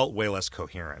 It felt way less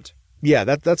coherent. Yeah,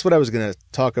 that's what I was going to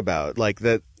talk about. Like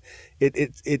that,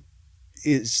 it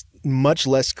is much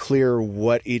less clear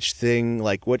what each thing,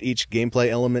 like what each gameplay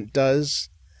element does.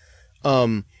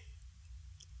 And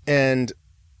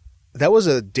that was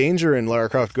a danger in Lara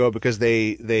Croft Go because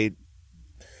they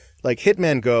like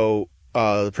Hitman Go,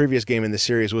 the previous game in the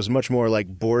series, was much more like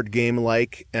board game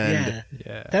like, and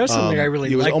yeah. That was something I really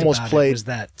liked almost about played, it, was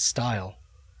that style.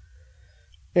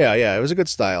 Yeah, it was a good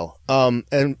style.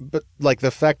 But like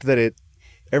the fact that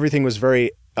everything was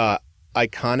very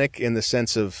iconic in the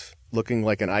sense of looking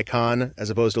like an icon as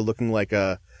opposed to looking like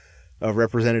a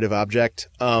representative object.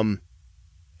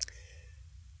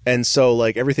 And so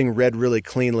like everything read really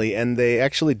cleanly, and they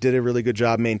actually did a really good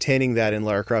job maintaining that in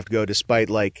Lara Croft Go, despite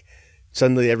like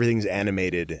suddenly everything's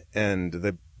animated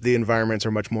and the environments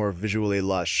are much more visually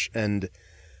lush. And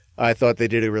I thought they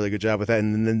did a really good job with that.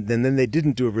 And then they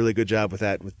didn't do a really good job with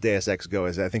that with Deus Ex Go,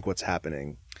 is I think what's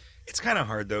happening. It's kind of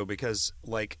hard though, because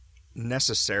like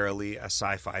necessarily a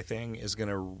sci-fi thing is going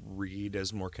to read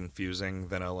as more confusing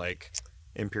than a like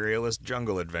imperialist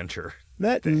jungle adventure.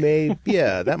 That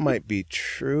that might be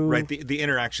true. Right, the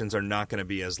interactions are not going to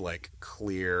be as like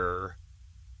clear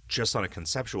just on a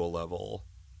conceptual level.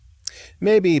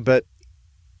 Maybe, but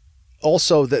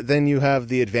also then you have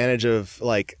the advantage of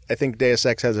like I think Deus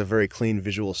Ex has a very clean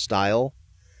visual style.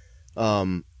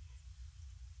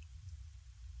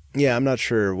 Yeah, I'm not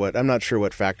sure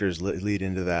what factors lead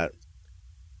into that.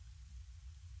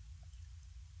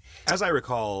 As I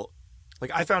recall,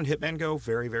 like I found Hitman Go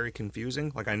very, very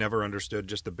confusing. Like I never understood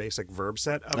just the basic verb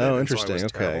set of it. Oh, interesting. So I was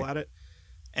Okay. terrible at it.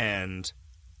 And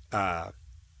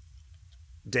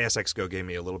Deus Ex Go gave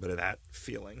me a little bit of that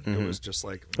feeling. It was just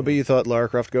like, Oh, but you thought Lara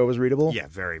Croft Go was readable? yeah,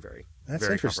 very, very. That's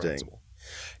very interesting. comprehensible.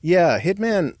 Yeah,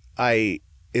 Hitman.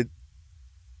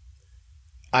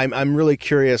 I'm really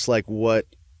curious. Like what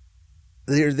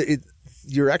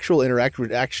your actual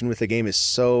interaction with the game is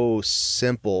so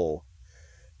simple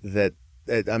that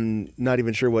I'm not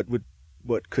even sure what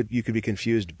you could be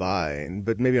confused by.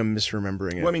 But maybe I'm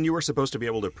misremembering it. Well, I mean, you were supposed to be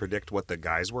able to predict what the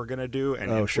guys were going to do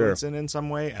and influence it in some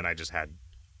way, and there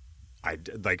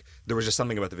was just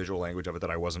something about the visual language of it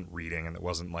that I wasn't reading and that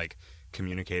wasn't like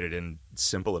communicated in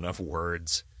simple enough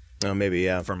words. Oh, maybe,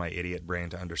 yeah. For my idiot brain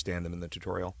to understand them in the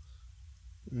tutorial.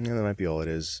 Yeah, that might be all it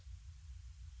is.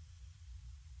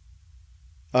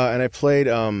 And I played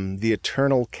The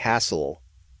Eternal Castle.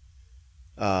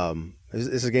 Is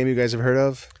this a game you guys have heard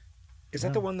of? Is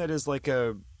that the one that is like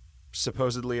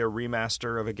supposedly a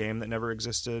remaster of a game that never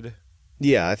existed?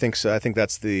 Yeah, I think so. I think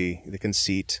that's the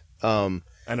conceit.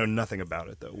 I know nothing about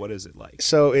it though. What is it like?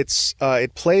 So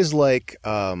it plays like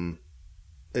Another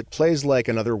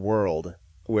World,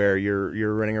 where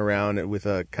you're running around with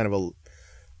a kind of a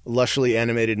lushly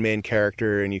animated main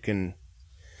character, and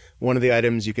one of the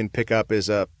items you can pick up is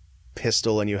a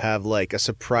pistol, and you have like a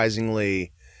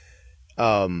surprisingly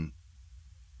diverse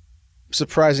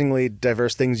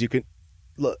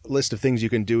list of things you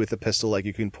can do with the pistol. Like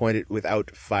you can point it without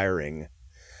firing.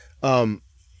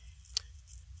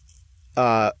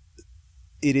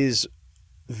 It is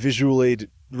visually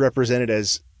represented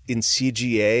as in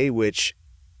CGA, which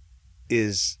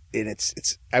is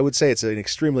it's I would say it's an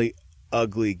extremely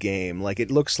ugly game. Like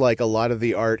it looks like a lot of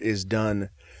the art is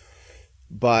done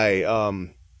by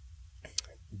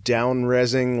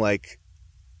down-resing, like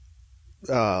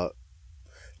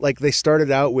they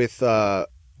started out with a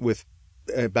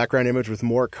background image with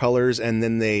more colors, and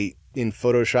then they in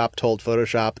Photoshop told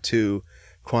Photoshop to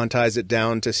quantize it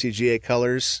down to CGA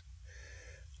colors.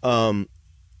 It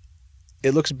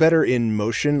looks better in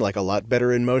motion, like a lot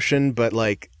better in motion, but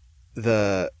like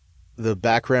the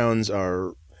backgrounds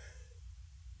are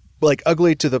like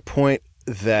ugly to the point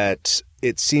that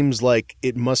it seems like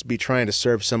it must be trying to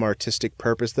serve some artistic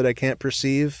purpose that I can't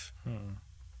perceive.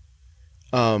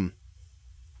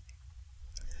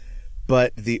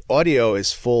 But the audio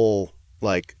is full,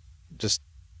 like just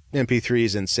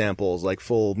MP3s and samples, like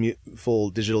full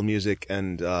digital music,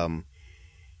 and no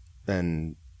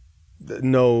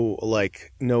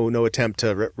attempt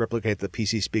to replicate the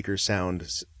PC speaker sound.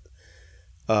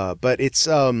 But it's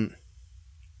in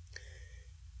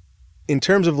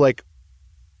terms of like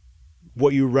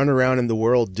what you run around in the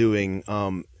world doing,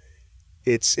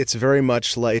 it's very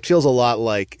much like, it feels a lot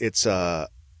like it's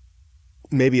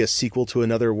maybe a sequel to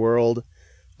Another World.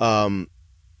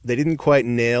 They didn't quite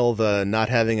nail the not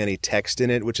having any text in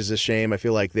it, which is a shame. I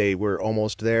feel like they were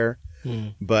almost there,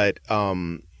 but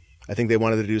I think they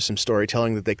wanted to do some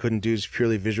storytelling that they couldn't do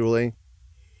purely visually.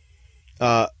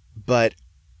 But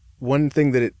one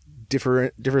thing that it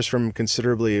differs from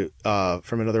considerably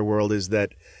from Another World is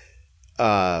that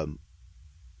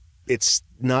it's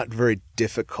not very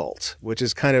difficult, which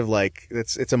is kind of like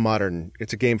it's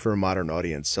a game for a modern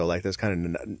audience, so like that's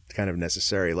kind of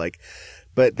necessary. Like,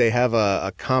 but they have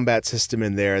a combat system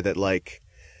in there that like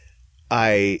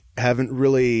I haven't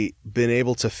really been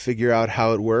able to figure out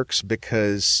how it works,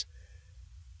 because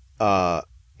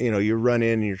you run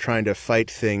in and you're trying to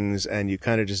fight things and you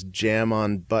kind of just jam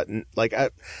on button. Like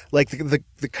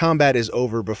the combat is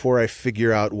over before I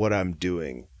figure out what I'm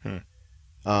doing.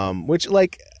 which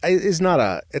like is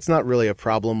it's not really a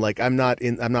problem. Like I'm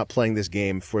not playing this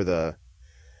game for the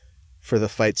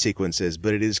fight sequences,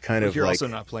 but it is kind of You're like also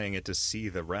not playing it to see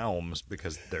the realms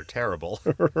because they're terrible.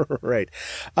 right.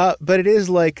 But it is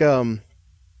like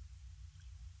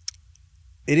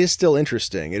it is still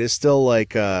interesting. It is still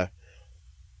like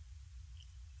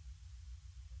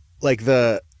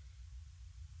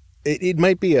it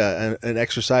might be an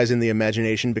exercise in the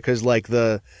imagination, because like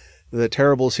the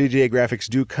terrible CGI graphics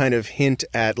do kind of hint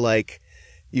at like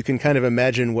you can kind of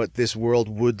imagine what this world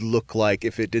would look like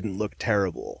if it didn't look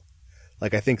terrible.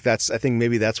 Like I think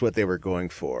maybe that's what they were going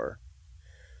for.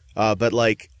 But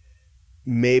like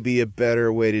maybe a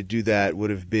better way to do that would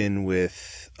have been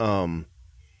with the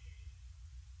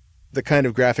kind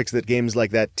of graphics that games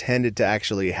like that tended to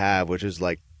actually have, which is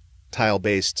like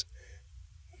tile-based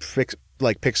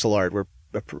like pixel art, where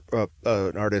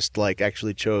an artist like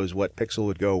actually chose what pixel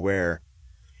would go where.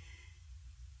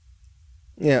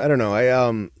 Yeah, I don't know.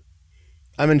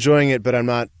 I'm enjoying it, but I'm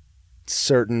not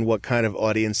certain what kind of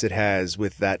audience it has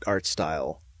with that art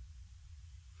style.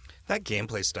 That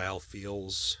gameplay style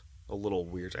feels a little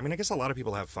weird. I mean, I guess a lot of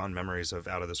people have fond memories of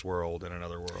Out of This World and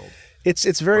Another World.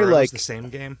 It's very Or like was the same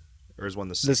game, or is one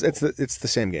the sequel? it's the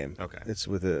same game. Okay. It's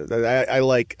with I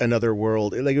like Another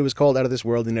World. Like it was called Out of This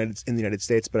World in the United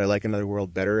States, but I like Another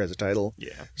World better as a title. Yeah.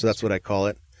 So that's what I call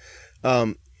it.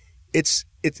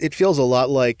 It feels a lot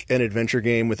like an adventure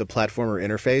game with a platformer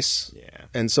interface. Yeah.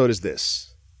 And so does this.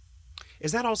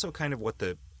 Is that also kind of what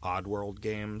the Oddworld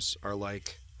games are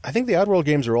like? I think the Oddworld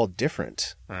games are all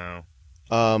different. Oh.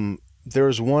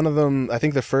 There's one of them. I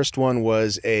think the first one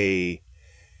was it's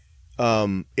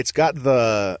got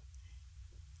the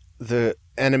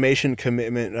animation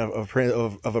commitment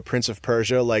of a Prince of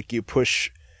Persia. Like you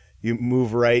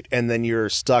move right, and then you're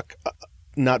stuck,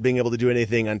 not being able to do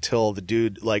anything until the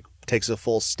dude like takes a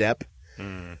full step.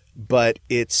 But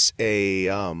it's a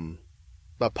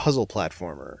puzzle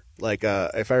platformer. Like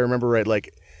if I remember right,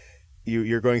 like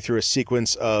you're going through a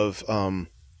sequence of rooms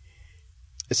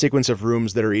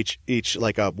that are each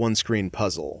like a one screen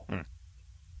puzzle.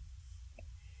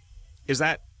 Is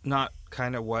that not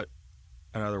kind of what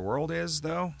Another World is,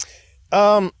 though?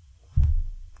 But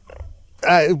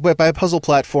by puzzle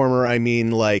platformer, I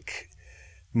mean like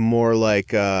more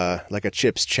like a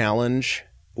Chips challenge,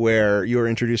 where you're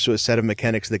introduced to a set of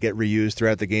mechanics that get reused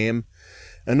throughout the game.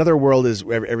 Another World is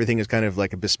everything is kind of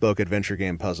like a bespoke adventure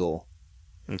game puzzle.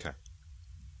 Okay.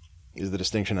 Is the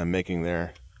distinction I'm making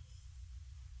there.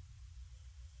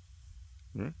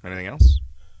 Anything else?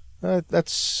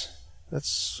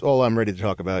 That's all I'm ready to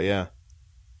talk about, yeah.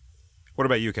 What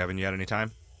about you, Kevin? You had any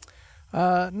time?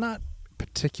 Not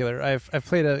particular. I've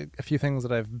played a few things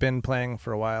that I've been playing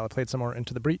for a while. I played some more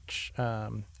Into the Breach,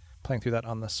 playing through that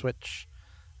on the Switch.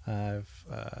 I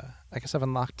guess I've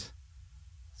unlocked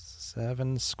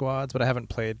 7 squads, but I haven't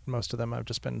played most of them. I've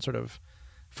just been sort of,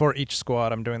 for each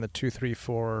squad, I'm doing the 2, 3,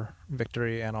 4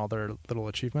 victory and all their little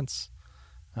achievements.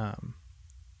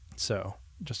 So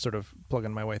just sort of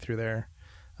plugging my way through there.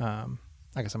 I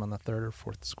guess I'm on the 3rd or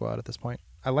 4th squad at this point.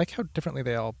 I like how differently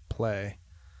they all play.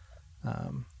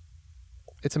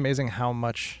 It's amazing how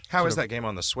much... How is that game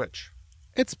on the Switch?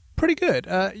 It's pretty good.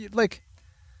 Like,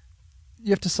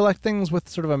 you have to select things with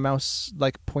sort of a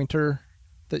mouse-like pointer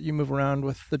that you move around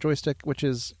with the joystick, which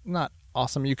is not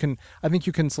awesome. I think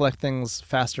you can select things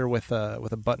faster with a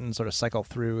button, sort of cycle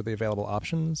through the available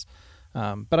options.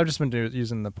 But I've just been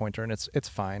using the pointer, and it's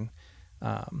fine.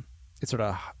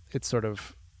 It sort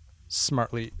of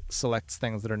smartly selects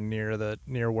things that are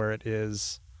near where it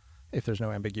is, if there's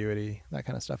no ambiguity, that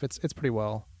kind of stuff. It's pretty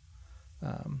well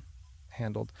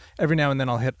handled. Every now and then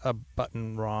I'll hit a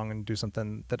button wrong and do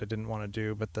something that I didn't want to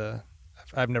do, but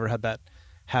I've never had that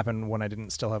happen when I didn't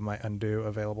still have my undo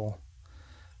available.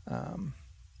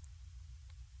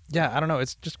 Yeah, I don't know.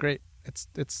 It's just great. It's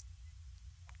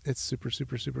super,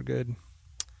 super, super good.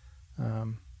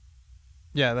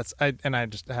 Yeah, I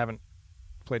just haven't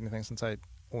played anything since I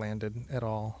landed at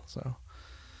all, so.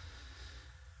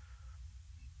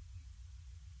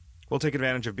 We'll take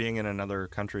advantage of being in another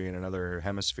country, in another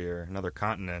hemisphere, another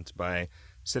continent by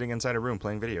sitting inside a room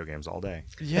playing video games all day.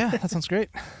 Yeah, that sounds great.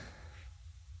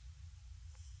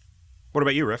 What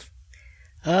about you, Riff?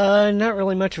 Not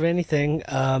really much of anything.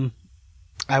 I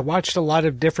watched a lot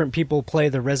of different people play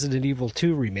the Resident Evil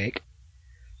 2 remake.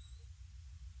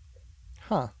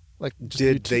 Huh. Like,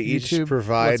 did they each YouTube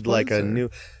provide Let's like Plays, a or? new...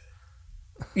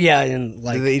 Yeah, and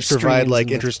like Did they each provide streams like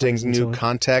and Let's interesting Plays and so new on.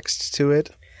 context to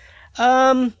it?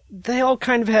 They all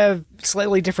kind of have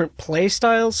slightly different play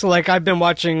styles. So like I've been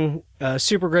watching a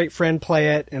super great friend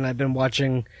play it, and I've been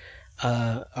watching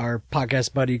our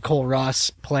podcast buddy Cole Ross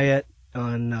play it.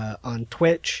 on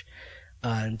Twitch,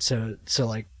 and so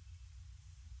like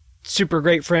super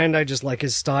great friend. I just like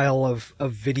his style of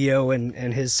video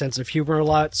and his sense of humor a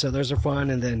lot. So those are fun.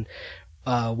 And then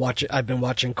I've been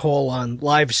watching Cole on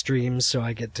live streams, so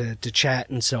I get to chat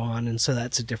and so on. And so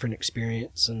that's a different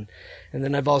experience. And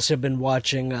then I've also been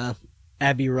watching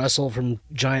Abby Russell from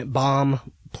Giant Bomb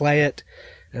play it.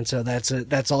 And so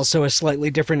that's also a slightly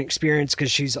different experience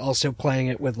because she's also playing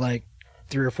it with like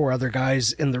 3 or 4 other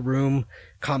guys in the room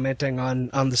commenting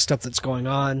on the stuff that's going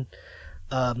on.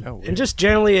 And just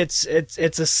generally it's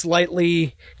a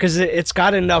slightly, cause it's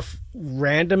got enough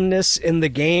randomness in the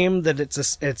game that it's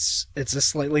a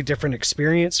slightly different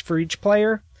experience for each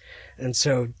player. And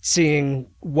so seeing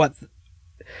what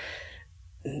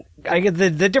I get,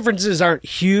 the differences aren't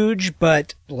huge,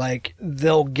 but like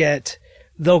they'll get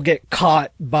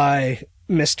caught by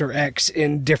Mr. X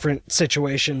in different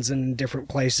situations and in different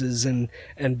places and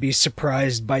be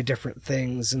surprised by different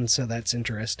things. And so that's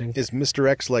interesting. Is Mr.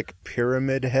 X like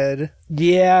Pyramid Head?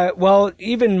 Yeah, well,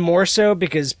 even more so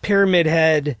because Pyramid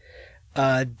Head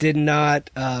did not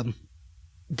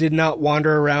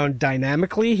wander around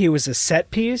dynamically. He was a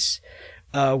set piece.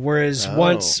 Whereas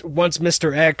once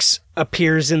Mr. X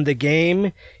appears in the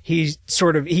game, he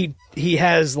sort of, he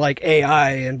has like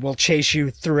AI and will chase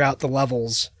you throughout the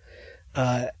levels.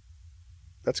 That's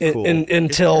cool.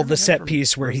 Until the set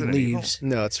piece where he Resident leaves.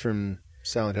 No, it's from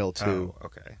Silent Hill 2. Oh,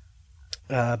 okay.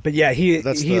 But yeah,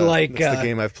 That's the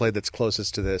game I've played that's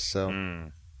closest to this.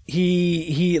 So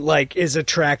he like is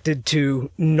attracted to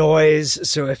noise.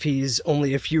 So if he's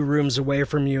only a few rooms away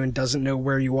from you and doesn't know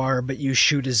where you are, but you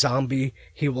shoot a zombie,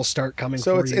 he will start coming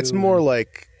for you. So it's more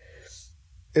like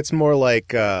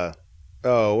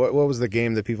what was the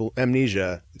game that people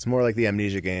Amnesia? It's more like the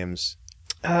Amnesia games.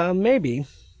 Maybe.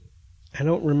 I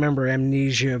don't remember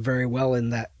Amnesia very well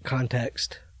in that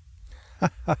context.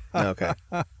 Okay.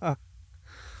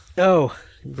 Oh,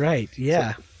 right.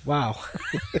 Yeah. Wow.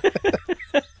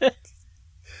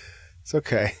 It's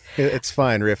okay. It's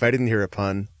fine, Riff. I didn't hear a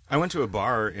pun. I went to a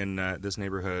bar in this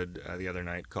neighborhood the other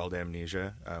night called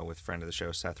Amnesia with friend of the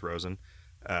show, Seth Rosen.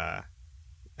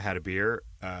 Had a beer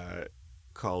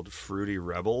called Fruity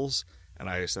Rebels, and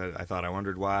I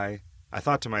wondered why. I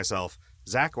thought to myself,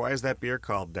 Zach, why is that beer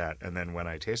called that? And then when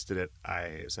I tasted it,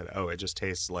 I said, oh, it just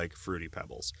tastes like Fruity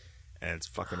Pebbles. And it's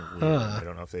fucking weird. I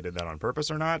don't know if they did that on purpose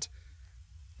or not.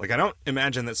 Like, I don't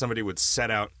imagine that somebody would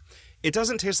set out... It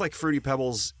doesn't taste like Fruity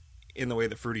Pebbles in the way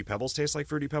that Fruity Pebbles taste like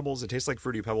Fruity Pebbles. It tastes like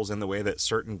Fruity Pebbles in the way that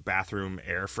certain bathroom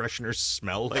air fresheners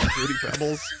smell like Fruity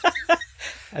Pebbles.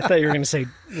 I thought you were going to say,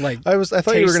 like... I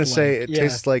thought you were going to say it yeah.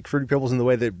 tastes like Fruity Pebbles in the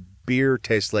way that beer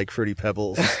tastes like Fruity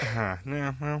Pebbles.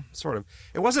 Yeah, well, sort of.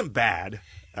 It wasn't bad.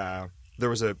 There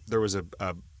was a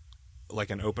like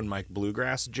an open mic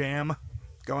bluegrass jam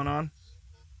going on.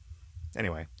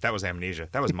 Anyway, that was Amnesia.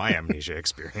 That was my Amnesia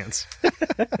experience.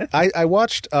 I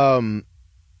watched the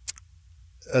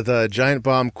Giant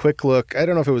Bomb quick look. I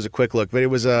don't know if it was a quick look, but it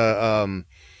was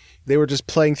they were just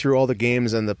playing through all the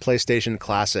games on the PlayStation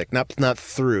Classic, not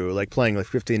through, like playing like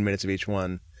 15 minutes of each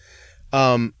one.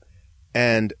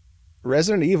 And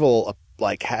Resident Evil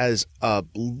like has a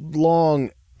long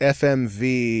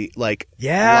FMV like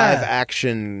live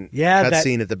action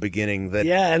cutscene at the beginning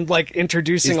and like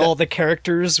introducing all the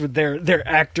characters with their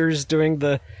actors doing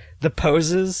the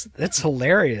poses. That's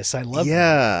hilarious. I love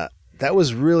that. That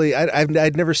was really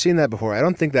I'd never seen that before. I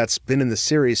don't think that's been in the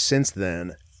series since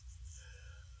then.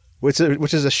 Which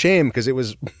is a shame because it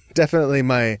was definitely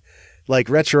my like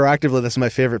retroactively that's my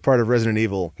favorite part of Resident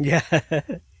Evil. Yeah.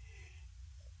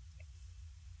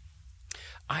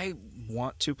 I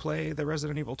want to play the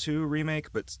Resident Evil 2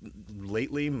 remake, but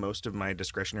lately most of my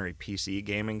discretionary PC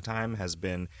gaming time has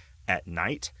been at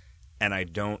night, and I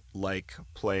don't like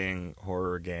playing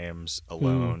horror games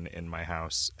alone in my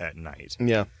house at night.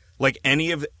 Yeah. Like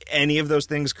any of those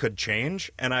things could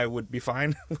change, and I would be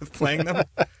fine with playing them.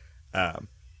 I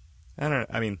don't know.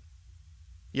 I mean,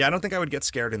 yeah, I don't think I would get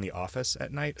scared in the office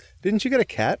at night. Didn't you get a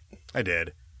cat? I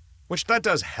did, which that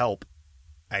does help,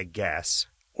 I guess.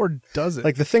 Or does it?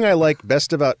 Like the thing I like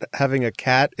best about having a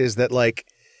cat is that like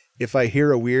if I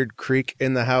hear a weird creak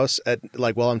in the house at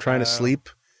like while I'm trying to sleep,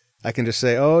 I can just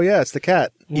say, "Oh yeah, it's the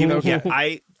cat."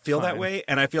 I feel that way,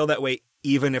 and I feel that way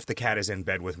even if the cat is in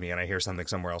bed with me and I hear something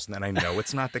somewhere else, and then I know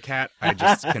it's not the cat. I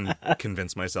just can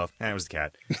convince myself, it was the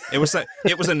cat. It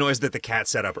was a noise that the cat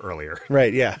set up earlier.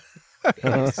 Right? Yeah.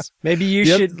 Maybe you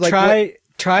should try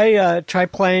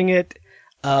playing it,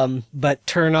 but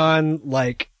turn on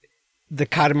like the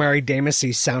Katamari Damacy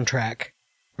soundtrack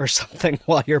or something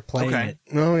while you're playing it.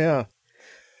 Oh yeah.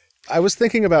 I was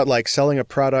thinking about like selling a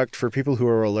product for people who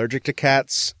are allergic to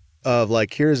cats of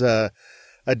like, here's a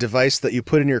device that you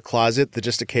put in your closet that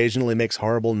just occasionally makes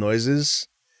horrible noises.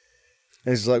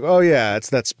 And he's like, oh yeah, it's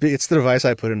the device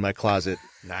I put in my closet.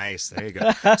 Nice. There you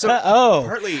go. So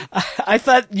partly, I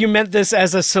thought you meant this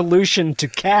as a solution to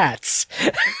cats.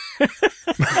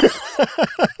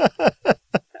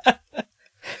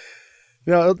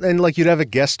 You know, and like you'd have a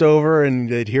guest over and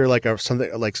they'd hear like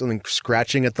something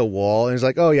scratching at the wall, and he's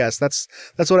like, "Oh yes, that's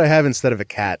what I have instead of a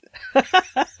cat."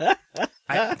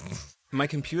 My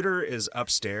computer is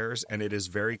upstairs, and it is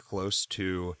very close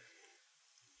to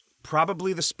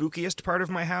probably the spookiest part of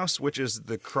my house, which is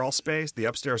the crawl space, the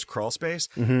upstairs crawl space,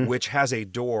 which has a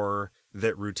door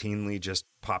that routinely just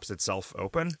pops itself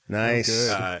open.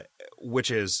 Nice.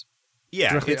 Which is, yeah,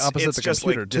 Directly opposite it's the just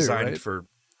computer like too, designed right? for.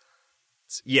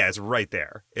 Yeah, it's right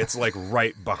there. It's like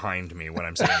right behind me when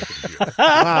I'm sitting at the computer.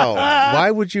 Wow. Why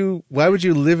would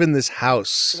you live in this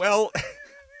house? Well,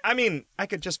 I mean, I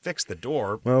could just fix the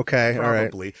door. Okay, all right.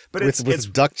 Probably, but with it's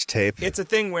duct tape. It's a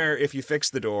thing where if you fix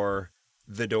the door.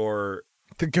 The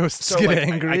ghosts So get like,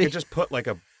 angry. I could just put I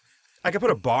could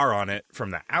put a bar on it from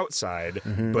the outside,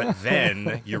 but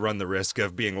then you run the risk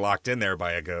of being locked in there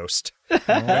by a ghost.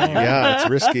 Yeah, it's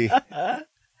risky.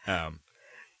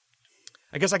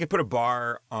 I guess I could put a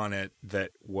bar on it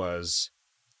that I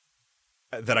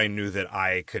knew that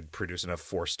I could produce enough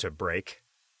force to break,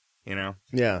 you know?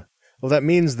 Yeah. Well, that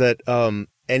means that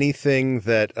anything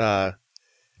that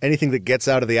gets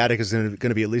out of the attic is going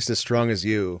to be at least as strong as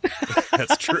you.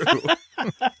 That's true.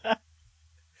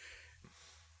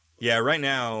 Yeah, right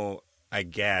now, I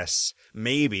guess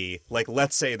maybe like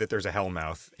let's say that there's a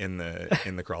hellmouth in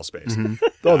the crawl space.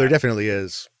 Oh, there definitely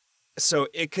is. So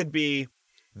it could be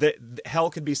that hell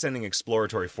could be sending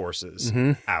exploratory forces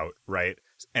out, right?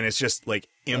 And it's just like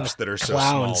imps that are so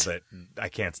clowns. small that I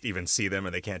can't even see them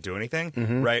and they can't do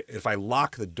anything, right? If I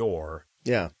lock the door,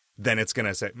 Yeah. then it's going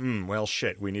to say, well,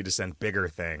 shit, we need to send bigger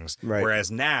things. Right. Whereas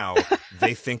now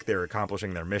they think they're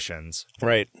accomplishing their missions,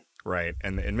 Right. right?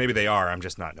 And maybe they are, I'm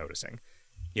just not noticing.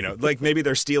 You know, like maybe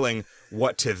they're stealing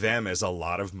what to them is a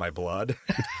lot of my blood,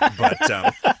 but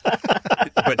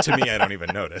to me, I don't even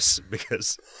notice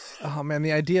because. Oh man,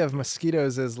 the idea of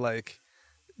mosquitoes is like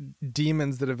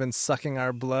demons that have been sucking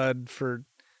our blood for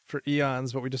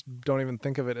eons, but we just don't even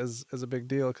think of it as a big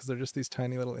deal because they're just these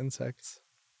tiny little insects.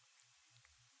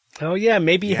 Oh yeah,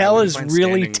 maybe Yeah, hell when you is find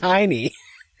really standing- tiny.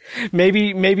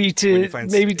 maybe to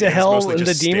it's hell mostly and the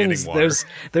just standing demons. water.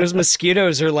 Those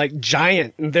mosquitoes are like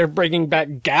giant, and they're bringing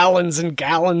back gallons and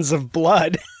gallons of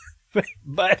blood.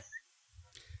 but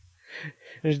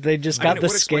they just I mean, got it the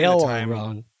would explain scale the all time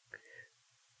wrong.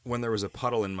 When there was a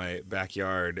puddle in my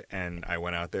backyard and I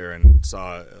went out there and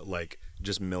saw like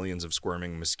just millions of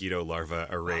squirming mosquito larvae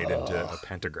arrayed into a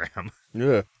pentagram.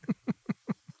 Yeah.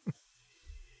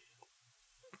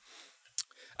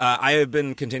 I have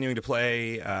been continuing to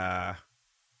play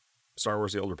Star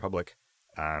Wars: The Old Republic.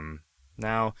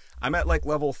 Now I'm at like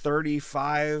level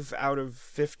 35 out of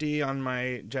 50 on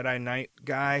my Jedi Knight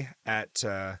guy. Out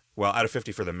of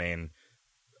 50 for the main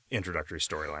introductory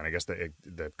storyline. I guess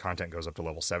the content goes up to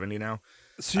level 70 now.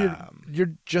 So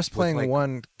you're just playing like-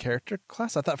 one character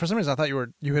class? I thought for some reason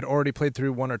you had already played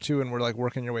through one or two and were like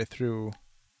working your way through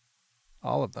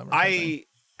all of them. Or something.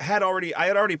 I had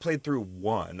already played through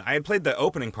one. I had played the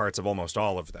opening parts of almost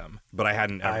all of them, but I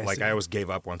hadn't I like see. I always gave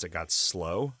up once it got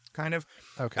slow, kind of.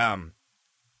 Okay.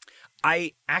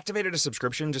 I activated a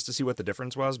subscription just to see what the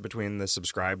difference was between the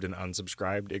subscribed and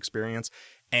unsubscribed experience,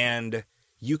 and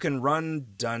you can run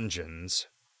dungeons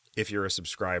if you're a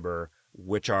subscriber,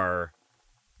 which are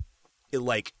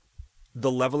like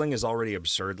the leveling is already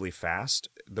absurdly fast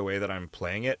the way that I'm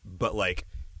playing it, but like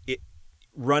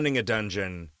running a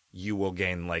dungeon, you will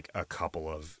gain like a couple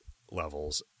of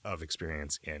levels of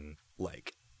experience in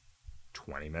like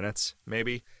 20 minutes,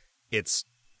 maybe. It's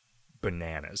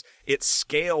bananas. It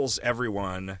scales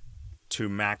everyone to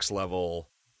max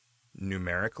level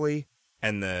numerically,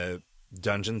 and the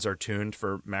dungeons are tuned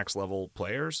for max level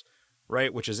players,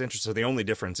 right? Which is interesting. So the only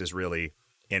difference is really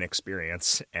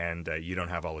inexperience, and you don't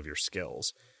have all of your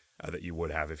skills that you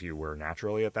would have if you were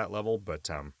naturally at that level, but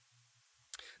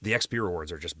the XP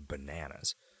rewards are just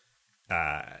bananas.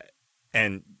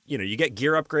 And, you know, you get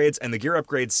gear upgrades, and the gear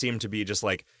upgrades seem to be just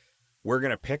like, we're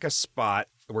going to pick a spot,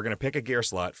 we're going to pick a gear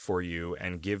slot for you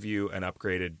and give you an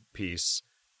upgraded piece.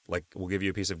 Like, we'll give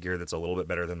you a piece of gear that's a little bit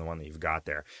better than the one that you've got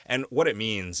there. And what it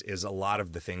means is a lot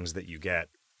of the things that you get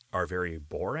are very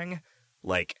boring.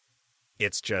 Like,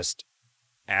 it's just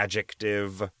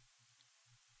adjective,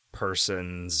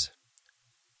 persons,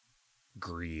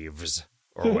 greaves.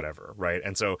 or whatever, right?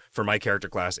 And so for my character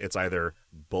class, it's either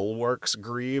Bulwark's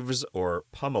Greaves or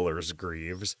Pummeler's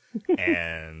Greaves,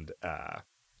 and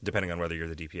depending on whether you're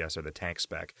the DPS or the tank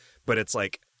spec. But it's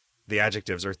like the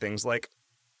adjectives are things like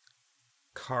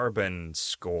carbon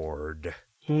scored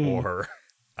or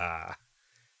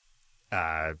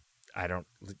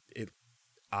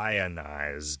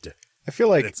ionized. I feel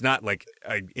like It's not like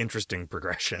an interesting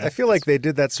progression. I feel like they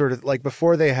did that sort of like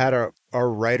before they had our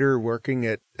writer working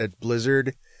at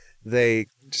Blizzard, they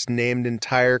just named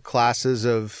entire classes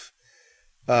of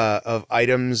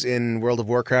items in World of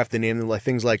Warcraft. They named them like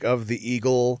things like of the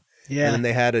eagle. Yeah. And then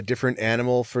they had a different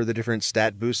animal for the different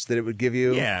stat boosts that it would give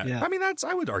you. Yeah. Yeah. I mean,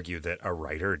 I would argue that a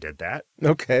writer did that.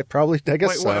 Okay, probably. I guess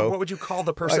Wait, so. what would you call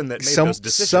the person that made Some- those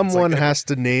decisions? Someone Like, has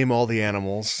to name all the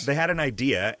animals. They had an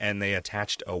idea and they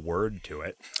attached a word to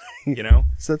it. You know?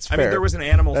 So that's I fair. mean, there was an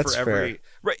animal That's for every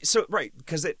fair. right,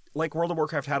 because it like World of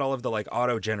Warcraft had all of the like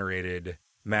auto-generated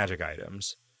magic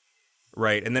items,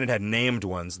 right, and then it had named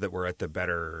ones that were at the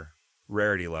better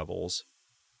rarity levels.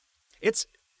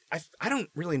 I don't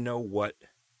really know what.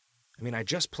 I mean, I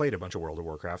just played a bunch of World of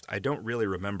Warcraft. I don't really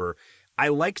remember. I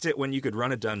liked it when you could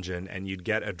run a dungeon and you'd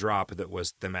get a drop that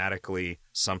was thematically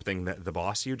something that the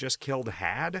boss you just killed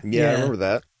had. Yeah, I Yeah. remember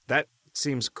that. That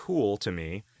seems cool to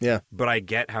me. Yeah. But I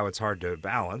get how it's hard to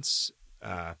balance.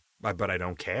 But I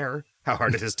don't care how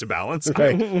hard it is to balance.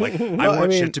 Right. I I want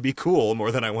mean- shit to be cool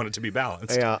more than I want it to be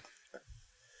balanced. Yeah.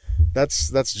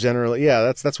 That's generally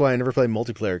that's why I never play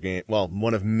multiplayer game. Well,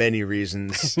 one of many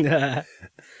reasons.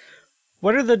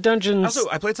 What are the dungeons? Also,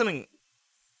 I played something.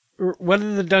 What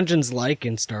are the dungeons like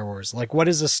in Star Wars? Like, what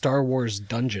is a Star Wars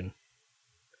dungeon?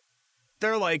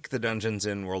 They're like the dungeons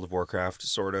in World of Warcraft,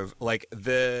 sort of. Like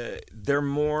they're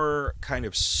more kind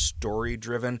of story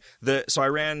driven. So I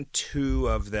ran 2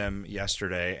 of them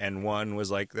yesterday, and one was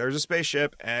like there's a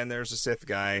spaceship and there's a Sith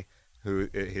guy who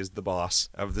is the boss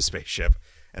of the spaceship,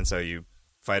 and so you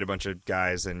fight a bunch of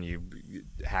guys and you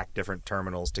hack different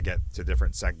terminals to get to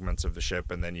different segments of the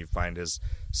ship, and then you find his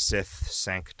Sith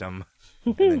sanctum,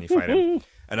 and then you fight him.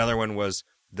 Another one was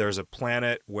there's a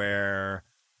planet where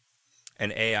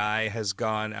an AI has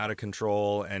gone out of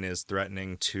control and is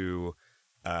threatening to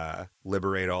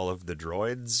liberate all of the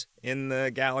droids in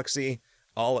the galaxy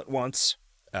all at once,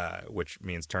 which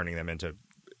means turning them into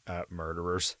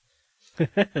murderers.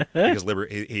 Because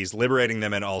he's liberating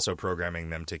them and also programming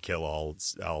them to kill all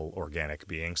organic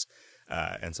beings.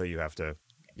 And so you have to,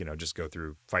 just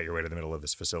fight your way to the middle of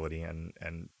this facility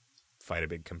and fight a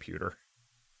big computer.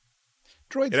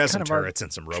 Droids It has some kind of are turrets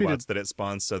and some treated- robots that it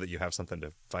spawns so that you have something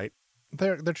to fight.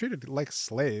 They're treated like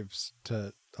slaves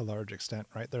to a large extent,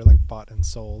 right? They're like bought and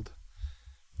sold,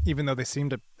 even though they seem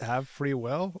to have free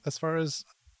will, as far as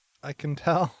I can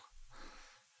tell.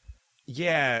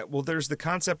 Yeah, well, there's the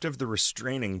concept of the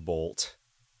restraining bolt,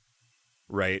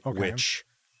 right? Okay. Which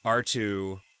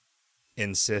R2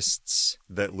 insists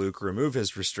that Luke remove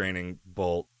his restraining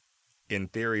bolt in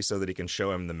theory so that he can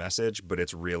show him the message, but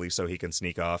it's really so he can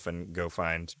sneak off and go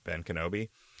find Ben Kenobi.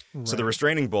 So the Right.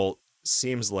 restraining bolt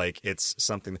seems like it's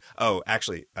something. Oh,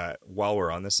 actually, while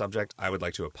we're on this subject, I would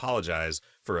like to apologize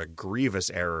for a grievous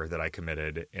error that I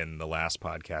committed in the last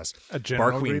podcast. A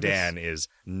general Barqueen grievous? Dan is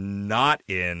not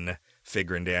in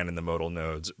Figrin Dan in the Modal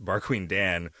Nodes. Barqueen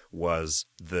Dan was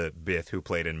the Bith who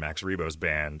played in Max Rebo's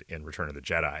band in Return of the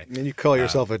Jedi. And you call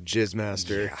yourself a jizz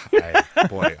master. Yeah,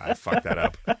 I fucked that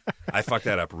up. I fucked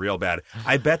that up real bad.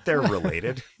 I bet they're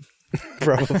related.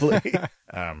 Probably.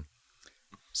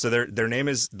 So their name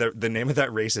is the name of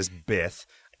that race is Bith.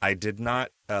 I did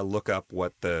not look up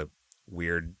what the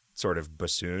weird sort of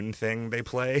bassoon thing they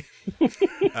play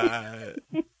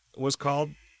was called.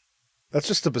 That's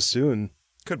just a bassoon.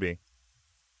 Could be.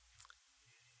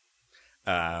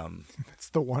 It's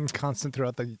the one constant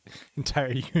throughout the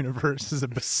entire universe is a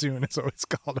bassoon. It's always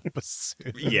called a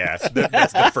bassoon. Yeah,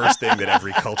 that's the first thing that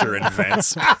every culture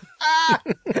invents.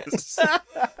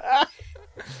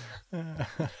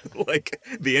 Like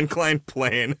the inclined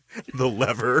plane, the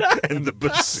lever, and the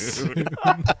bassoon.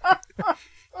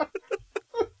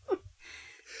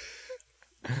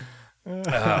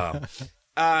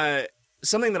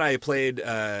 Something that I played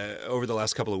over the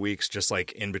last couple of weeks, just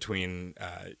like in between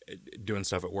doing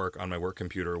stuff at work on my work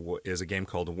computer, is a game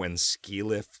called When Ski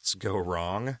Lifts Go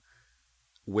Wrong,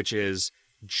 which is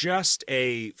just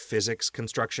a physics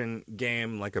construction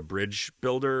game, like a bridge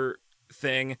builder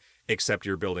thing, except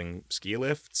you're building ski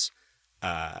lifts.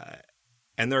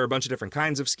 And there are a bunch of different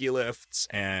kinds of ski lifts,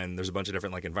 and there's a bunch of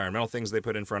different like environmental things they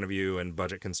put in front of you and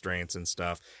budget constraints and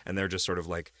stuff. And they're just sort of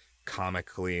like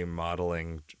comically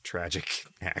modeling tragic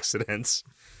accidents.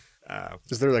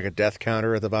 Is there like a death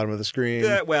counter at the bottom of the screen?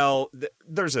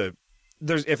 There's a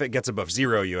if it gets above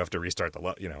 0, you have to restart the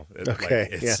Okay,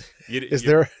 Is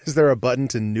there there a button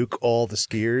to nuke all the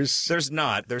skiers? There's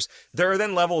not. There are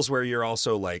then levels where you're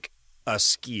also like a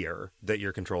skier that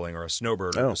you're controlling, or a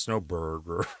snowbird. Oh. A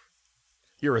snowburger.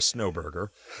 You're a snowburger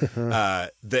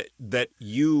that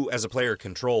you as a player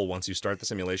control once you start the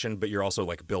simulation, but you're also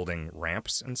like building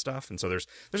ramps and stuff. And so there's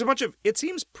a bunch of, it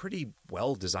seems pretty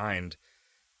well designed.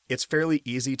 It's fairly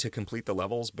easy to complete the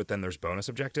levels, but then there's bonus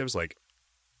objectives. Like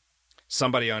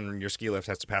somebody on your ski lift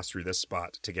has to pass through this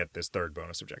spot to get this third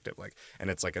bonus objective. Like,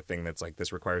 and it's like a thing that's like,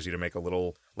 this requires you to make a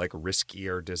little like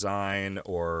riskier design,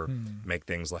 or make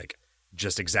things like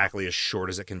just exactly as short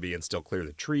as it can be and still clear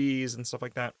the trees and stuff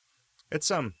like that. It's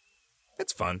fun.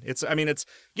 It's fun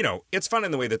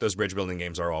in the way that those bridge building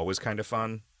games are always kind of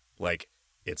fun. Like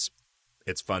it's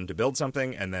fun to build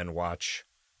something and then watch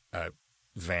a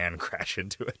van crash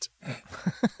into it.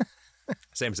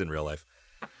 Same as in real life.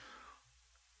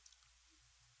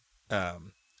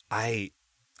 I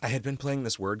had been playing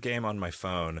this word game on my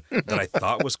phone that I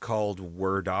thought was called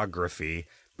Wordography,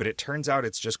 but it turns out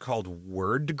it's just called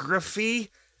Wordgraphy,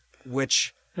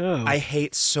 which I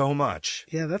hate so much.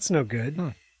 Yeah, that's no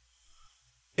good.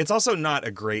 It's also not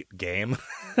a great game.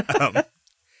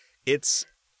 It's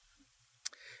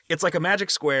like a Magic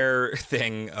Square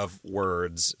thing of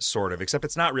words, sort of, except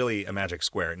it's not really a Magic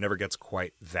Square. It never gets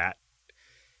quite that.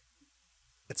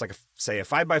 It's like, say, a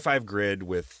 5x5 grid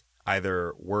with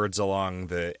either words along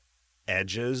the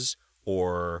edges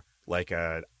or like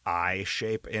a I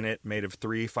shape in it made of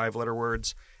 3 5-letter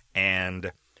words.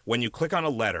 And when you click on a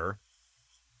letter,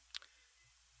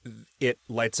 it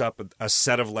lights up a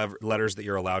set of letters that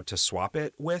you're allowed to swap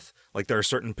it with. Like there are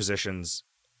certain positions,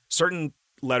 certain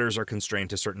letters are constrained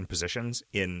to certain positions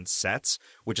in sets,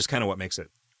 which is kind of what makes it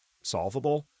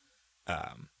solvable.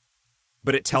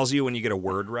 But it tells you when you get a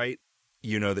word right,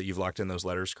 you know that you've locked in those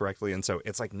letters correctly. And so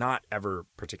it's like not ever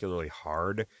particularly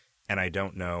hard. And I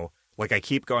don't know, like I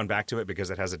keep going back to it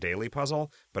because it has a daily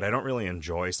puzzle, but I don't really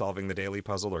enjoy solving the daily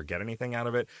puzzle or get anything out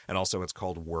of it. And also it's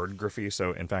called Wordgraphy.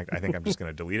 So in fact, I think I'm just going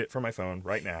to delete it from my phone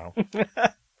right now.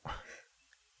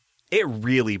 It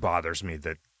really bothers me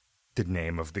that the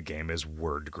name of the game is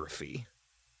Wordgraphy.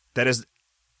 That is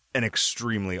an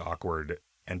extremely awkward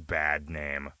and bad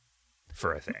name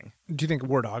for a thing. Do you think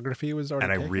Wordography was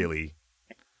already And I really...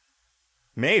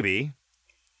 Maybe.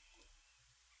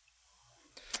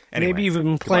 Anyway, maybe you've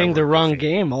been playing the wrong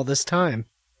game all this time.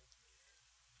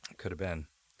 Could have been.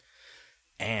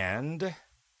 And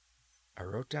I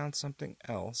wrote down something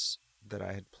else that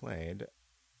I had played,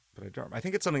 but I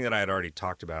think it's something that I had already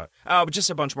talked about. Oh, but just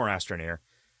a bunch more Astroneer.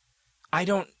 I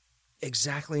don't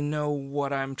exactly know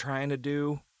what I'm trying to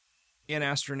do in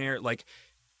Astroneer. Like,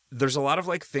 there's a lot of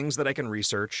like things that I can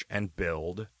research and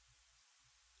build,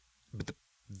 but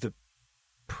the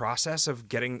process of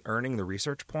earning the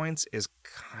research points is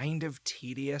kind of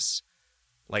tedious.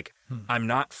 Like, I'm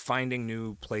not finding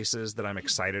new places that I'm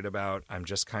excited about. I'm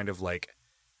just kind of like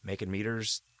making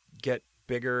meters get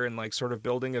bigger and like sort of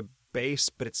building a base,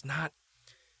 but it's not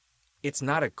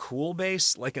a cool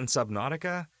base like in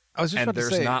Subnautica. I was just about to say,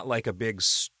 there's not like a big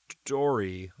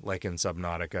story like in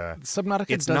Subnautica. Subnautica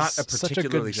it's does not a particularly such a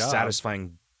good job.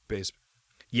 satisfying base.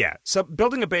 Yeah,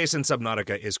 building a base in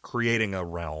Subnautica is creating a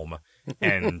realm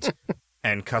and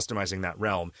customizing that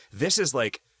realm. This is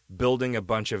like building a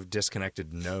bunch of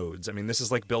disconnected nodes. I mean, this is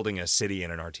like building a city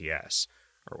in an RTS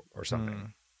or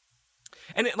something.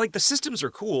 And like the systems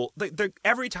are cool.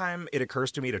 Every time it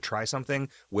occurs to me to try something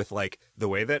with like the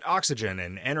way that oxygen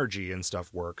and energy and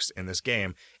stuff works in this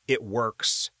game, it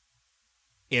works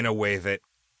in a way that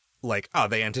like, oh,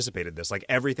 they anticipated this. Like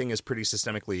everything is pretty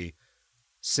systemically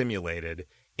simulated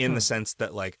in the sense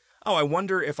that like, oh, I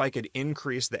wonder if I could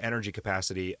increase the energy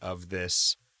capacity of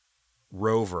this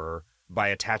rover by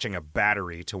attaching a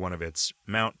battery to one of its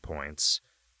mount points.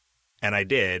 And I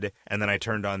did, and then I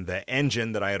turned on the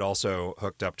engine that I had also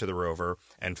hooked up to the rover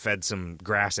and fed some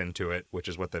grass into it, which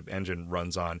is what the engine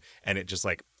runs on, and it just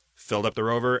like filled up the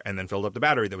rover and then filled up the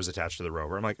battery that was attached to the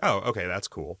rover. I'm like, oh, okay, that's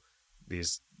cool.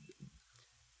 It's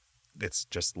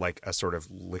just like a sort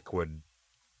of liquid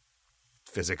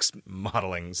physics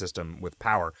modeling system with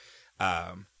power.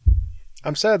 I'm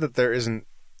sad that there isn't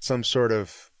some sort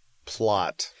of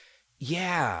plot.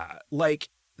 Yeah, like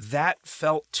that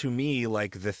felt to me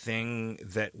like the thing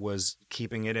that was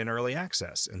keeping it in early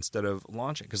access instead of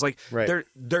launching. Because like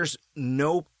there's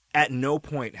at no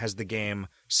point has the game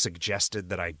suggested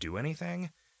that I do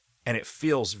anything, and it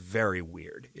feels very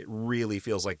weird. It really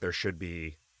feels like there should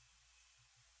be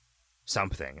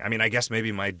something. I mean, I guess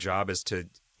maybe my job is to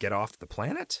get off the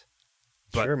planet.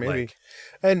 But sure, maybe.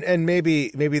 Like, and maybe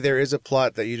there is a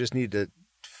plot that you just need to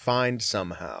find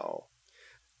somehow.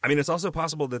 I mean, it's also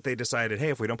possible that they decided, hey,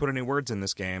 if we don't put any words in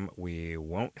this game, we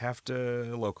won't have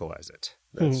to localize it.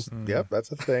 Yep,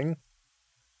 that's a thing.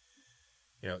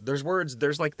 You know, there's words,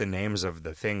 there's like the names of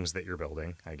the things that you're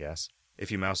building, I guess.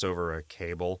 If you mouse over a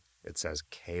cable, it says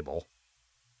cable.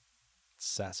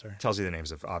 Sasser. It tells you the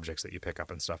names of objects that you pick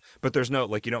up and stuff. But there's no,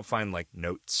 like, you don't find like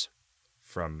notes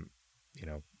from, you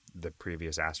know, the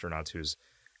previous astronauts whose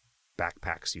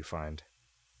backpacks you find.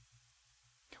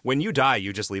 When you die,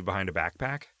 you just leave behind a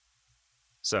backpack.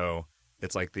 So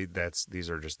it's like these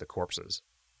are just the corpses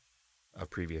of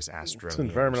previous astronauts. It's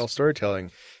environmental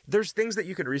storytelling. There's things that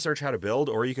you could research how to build,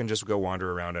 or you can just go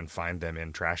wander around and find them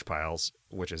in trash piles,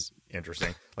 which is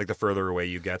interesting. Like the further away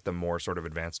you get, the more sort of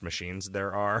advanced machines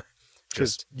there are.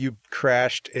 Because you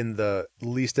crashed in the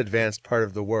least advanced part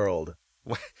of the world.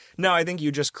 No, I think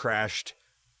you just crashed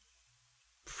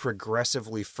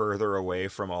progressively further away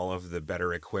from all of the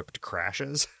better equipped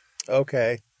crashes.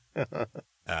 Okay.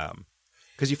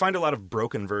 Because you find a lot of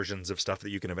broken versions of stuff that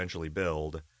you can eventually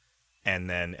build, and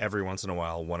then every once in a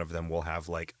while one of them will have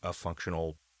like a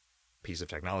functional piece of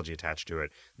technology attached to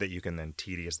it that you can then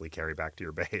tediously carry back to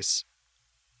your base.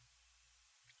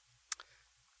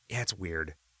 Yeah, it's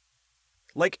weird.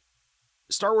 Like,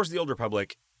 Star Wars The Old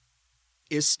Republic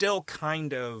is still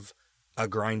kind of a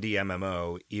grindy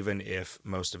MMO, even if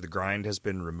most of the grind has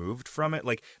been removed from it.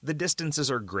 Like, the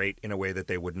distances are great in a way that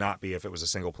they would not be if it was a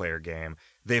single-player game.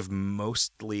 They've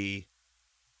mostly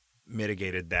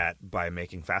mitigated that by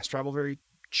making fast travel very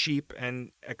cheap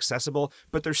and accessible,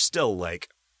 but there's still, like,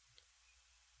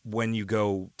 when you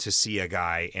go to see a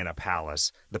guy in a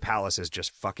palace, the palace is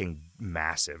just fucking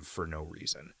massive for no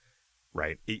reason,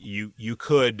 right? You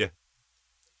could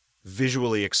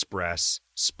visually express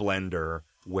splendor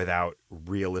without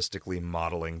realistically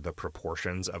modeling the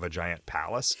proportions of a giant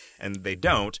palace. And they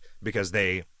don't, because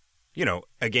they, you know,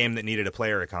 a game that needed a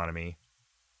player economy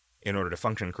in order to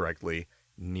function correctly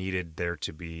needed there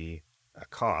to be a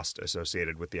cost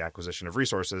associated with the acquisition of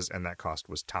resources, and that cost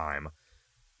was time.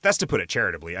 That's to put it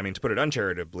charitably. I mean, to put it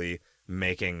uncharitably,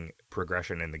 making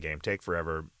progression in the game take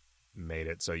forever made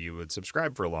it so you would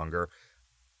subscribe for longer.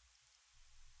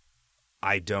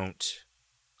 I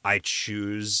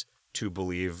choose to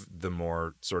believe the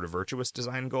more sort of virtuous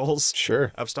design goals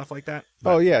Sure. of stuff like that.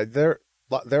 Oh, yeah. There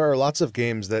are lots of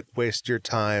games that waste your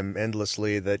time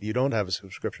endlessly that you don't have a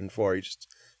subscription for. You just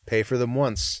pay for them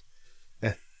once.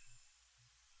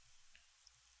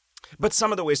 But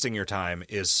some of the wasting your time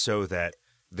is so that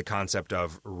the concept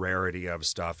of rarity of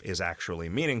stuff is actually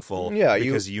meaningful. Yeah,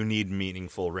 because you need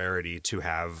meaningful rarity to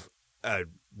have a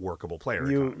workable player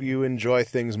economy. You enjoy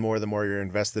things more the more you're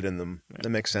invested in them. That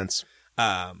makes sense.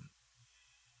 But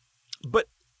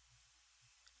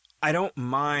I don't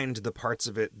mind the parts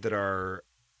of it that are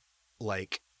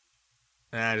like,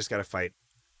 I just got to fight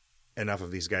enough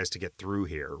of these guys to get through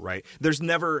here, right?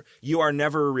 You are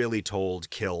never really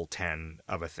told kill 10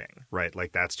 of a thing, right?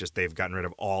 Like that's just, they've gotten rid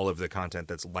of all of the content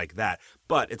that's like that,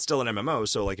 but it's still an MMO.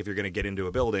 So like if you're going to get into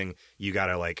a building, you got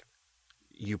to like,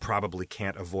 you probably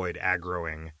can't avoid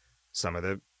aggroing some of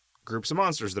the groups of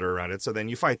monsters that are around it. So then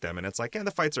you fight them and it's like, yeah, the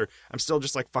fights are, I'm still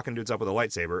just like fucking dudes up with a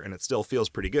lightsaber and it still feels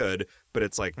pretty good, but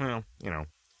it's like, well, you know,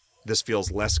 this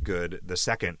feels less good the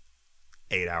second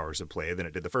 8 hours of play than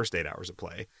it did the first 8 hours of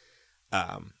play.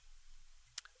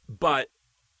 But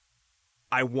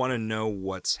I want to know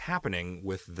what's happening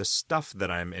with the stuff that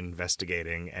I'm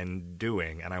investigating and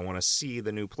doing, and I want to see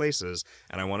the new places,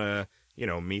 and I want to, you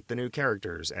know, meet the new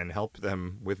characters and help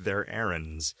them with their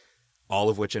errands, all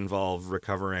of which involve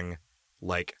recovering,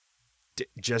 like,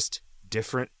 just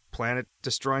different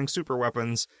planet-destroying super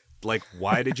weapons. Like,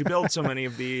 why did you build so many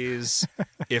of these?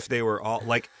 If they were all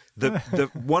like the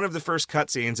one of the first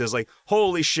cutscenes is like,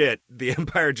 holy shit, the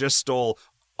Empire just stole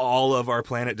all of our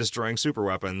planet-destroying super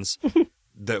weapons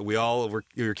that we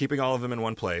were keeping all of them in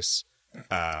one place.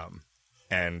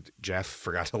 And Jeff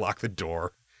forgot to lock the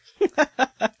door,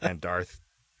 and Darth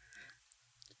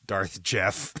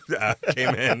Jeff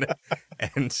came in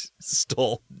and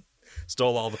stole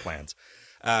all the plans.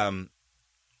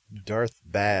 Darth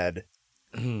Bad.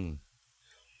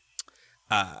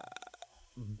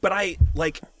 But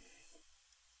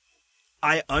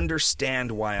I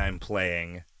understand why I'm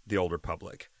playing The Old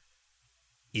Republic,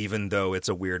 even though it's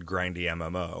a weird grindy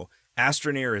MMO.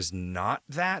 Astroneer is not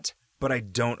that, but I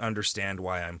don't understand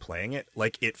why I'm playing it.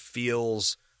 Like,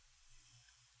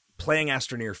 playing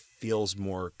Astroneer feels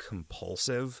more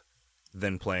compulsive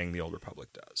than playing The Old Republic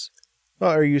does.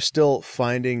 Well, are you still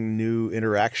finding new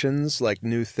interactions, like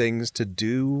new things to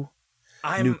do?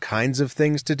 new kinds of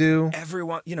things to do.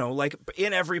 Everyone, like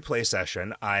in every play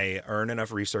session, I earn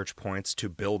enough research points to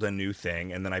build a new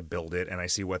thing, and then I build it, and I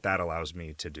see what that allows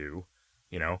me to do.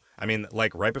 I mean,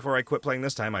 like right before I quit playing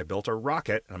this time, I built a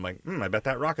rocket, and I'm like, I bet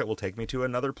that rocket will take me to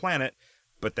another planet.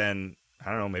 But then, I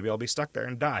don't know, maybe I'll be stuck there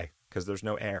and die because there's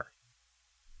no air.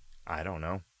 I don't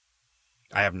know.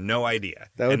 I have no idea.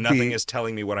 And nothing is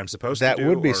telling me what I'm supposed to do. That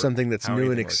would be something that's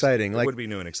new and exciting. It would be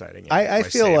new and exciting. Yeah. I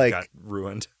feel like got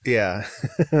ruined. Yeah.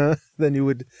 Then you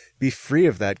would be free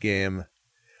of that game.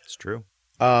 It's true.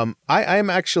 I'm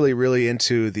actually really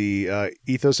into the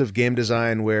ethos of game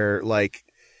design where like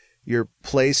you're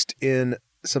placed in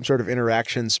some sort of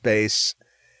interaction space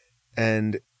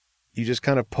and you just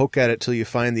kind of poke at it till you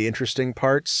find the interesting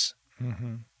parts.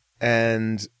 Mm-hmm.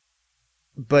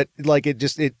 But like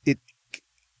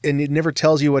and it never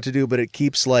tells you what to do, but it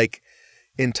keeps like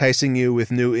enticing you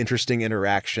with new interesting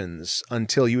interactions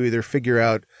until you either figure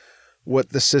out what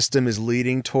the system is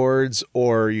leading towards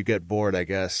or you get bored, I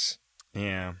guess.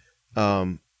 Yeah.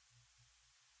 And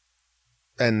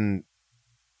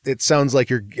it sounds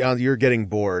like you're getting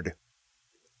bored.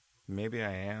 Maybe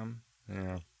I am.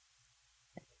 Yeah.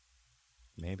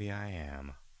 Maybe I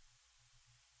am.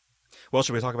 Well,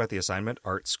 should we talk about the assignment?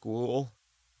 Art school?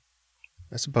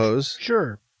 I suppose.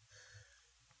 Sure.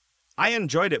 I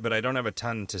enjoyed it, but I don't have a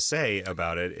ton to say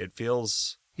about it. It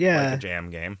feels like a jam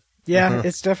game. Yeah,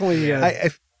 it's definitely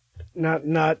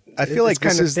not. I feel like it's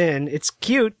kind of thin. It's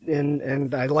cute,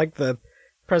 and I like the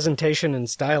presentation and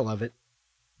style of it.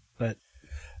 But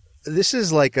this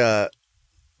is like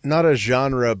not a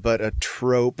genre, but a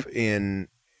trope in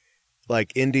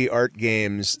like indie art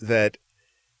games that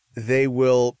they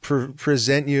will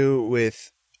present you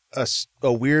with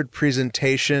a weird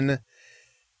presentation,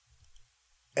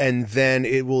 and then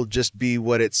it will just be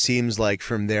what it seems like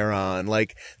from there on.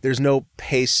 Like there's no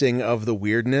pacing of the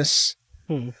weirdness.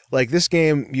 Like this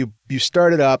game, you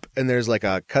start it up and there's like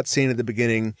a cutscene at the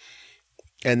beginning,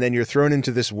 and then you're thrown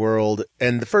into this world.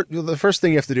 And the first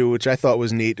thing you have to do, which I thought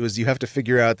was neat, was you have to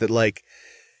figure out that like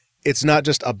it's not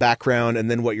just a background and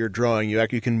then what you're drawing. You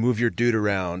can move your dude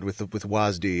around with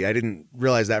WASD. I didn't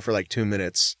realize that for like 2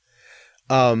 minutes.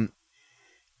 But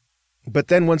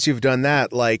then once you've done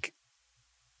that, like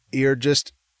you're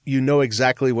just,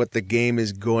 exactly what the game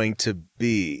is going to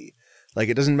be. Like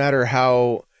it doesn't matter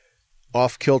how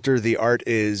off kilter the art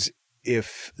is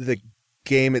if the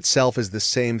game itself is the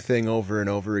same thing over and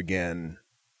over again.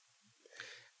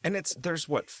 And there's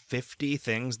 50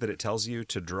 things that it tells you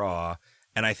to draw.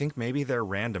 And I think maybe they're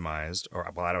randomized,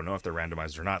 I don't know if they're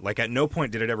randomized or not. Like, at no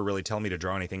point did it ever really tell me to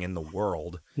draw anything in the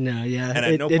world. No, yeah. And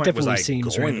at no point was I going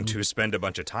random. to spend a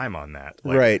bunch of time on that.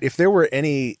 Like, right. If there were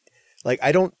any, like,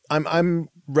 I'm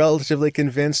relatively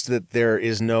convinced that there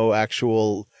is no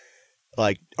actual,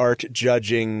 like, art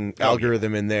judging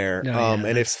algorithm in there. No,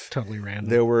 and if totally random.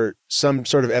 There were some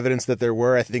sort of evidence that there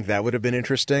were, I think that would have been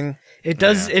interesting. It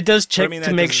does check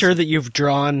to make sure that you've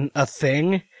drawn a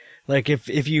thing. Like if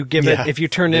you give it, if you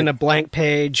turn in a blank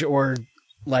page, or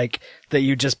like that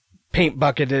you just paint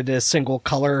bucketed a single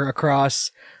color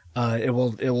across, it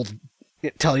will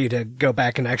tell you to go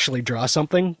back and actually draw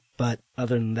something. But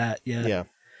other than that, yeah.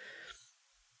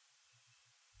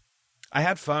 I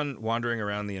had fun wandering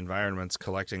around the environments,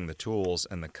 collecting the tools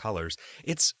and the colors.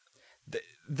 It's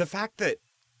the fact that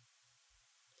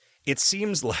it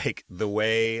seems like the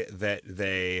way that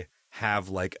they have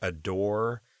like a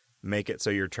door make it so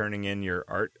you're turning in your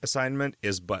art assignment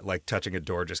but like touching a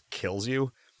door just kills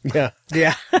you. Yeah.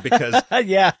 Yeah. Because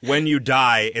yeah. When you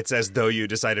die, it's as though you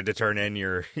decided to turn in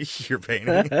your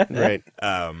painting. Right.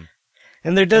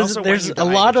 And there's a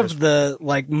lot of the,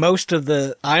 like, most of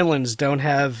the islands don't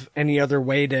have any other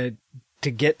way to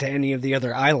get to any of the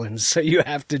other islands. So you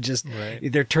have to just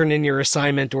either turn in your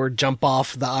assignment or jump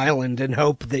off the island and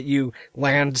hope that you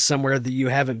land somewhere that you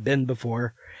haven't been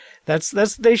before.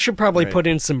 They should probably put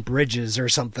in some bridges or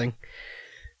something.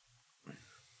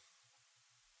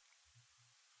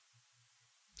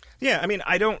 Yeah, I mean,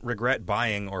 I don't regret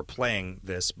buying or playing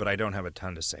this, but I don't have a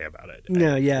ton to say about it.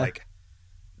 No, yeah. Like,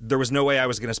 there was no way I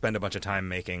was going to spend a bunch of time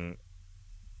making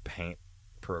paint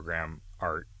program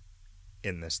art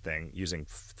in this thing using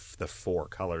the 4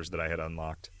 colors that I had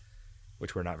unlocked,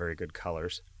 which were not very good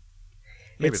colors.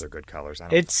 Maybe they're good colors. I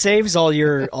don't know. Saves all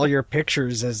your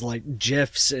pictures as like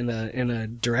GIFs in a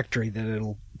directory that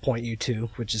it'll point you to,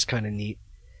 which is kind of neat.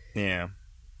 Yeah.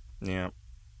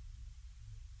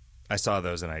 I saw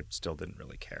those and I still didn't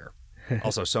really care.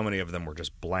 Also, so many of them were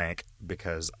just blank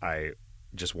because I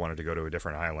just wanted to go to a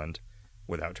different island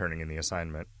without turning in the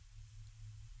assignment.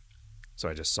 So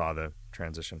I just saw the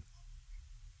transition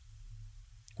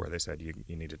where they said you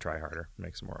need to try harder,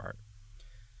 make some more art.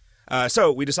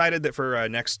 So we decided that for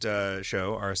next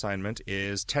show, our assignment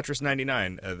is Tetris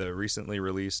 99, the recently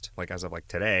released, like as of like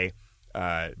today,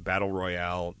 Battle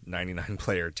Royale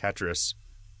 99-player Tetris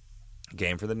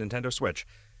game for the Nintendo Switch.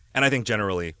 And I think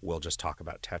generally we'll just talk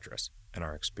about Tetris and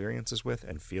our experiences with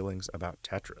and feelings about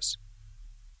Tetris.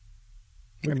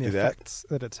 We And can the do that. effects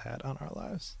that it's had on our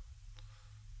lives.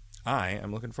 I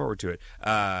am looking forward to it.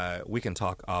 We can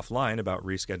talk offline about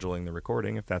rescheduling the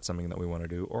recording if that's something that we want to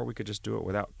do, or we could just do it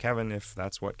without Kevin if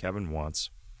that's what Kevin wants.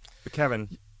 But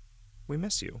Kevin, we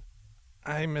miss you.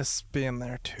 I miss being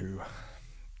there too.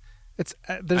 It's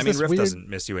I there's mean, this Riff weird. doesn't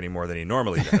miss you any more than he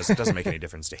normally does. It doesn't make any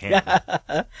difference to him.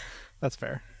 That's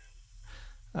fair.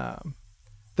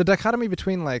 The dichotomy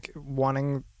between like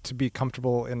wanting to be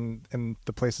comfortable in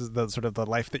the places, the sort of the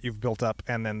life that you've built up,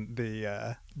 and then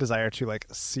the desire to like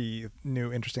see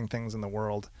new interesting things in the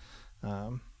world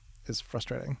is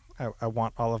frustrating. I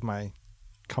want all of my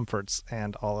comforts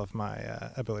and all of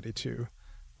my ability to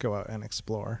go out and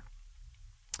explore.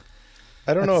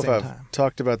 I don't At know the if same I've time.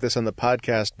 talked about this on the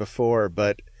podcast before,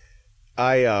 but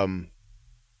I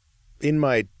in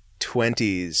my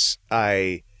 20s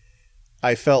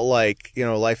I felt like, you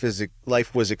know, life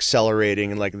was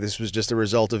accelerating, and like this was just a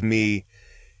result of me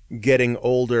getting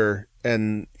older,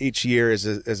 and each year is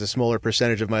a smaller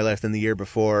percentage of my life than the year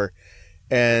before,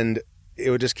 and it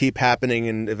would just keep happening,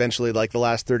 and eventually like the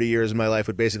last 30 years of my life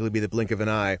would basically be the blink of an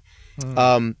eye.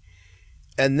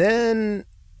 And then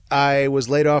I was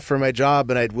laid off from my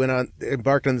job, and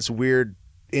embarked on this weird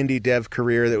indie dev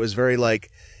career that was very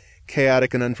like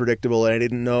chaotic and unpredictable, and I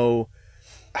didn't know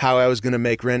how I was going to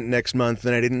make rent next month,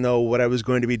 and I didn't know what I was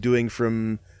going to be doing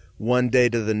from one day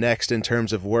to the next in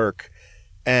terms of work.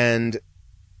 And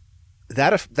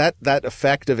that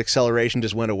effect of acceleration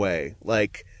just went away.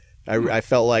 Like I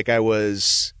felt like I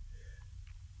was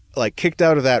like kicked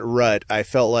out of that rut. I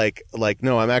felt like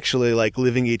no, I'm actually like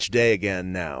living each day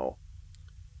again now.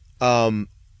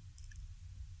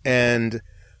 And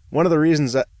one of the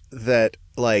reasons that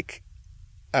like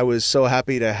I was so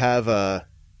happy to have a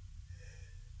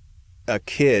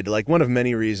kid, like one of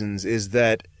many reasons, is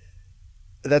that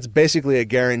that's basically a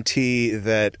guarantee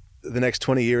that the next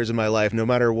 20 years of my life, no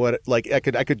matter what, like I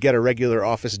could get a regular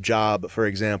office job, for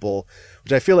example,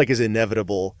 which I feel like is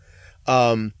inevitable.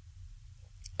 The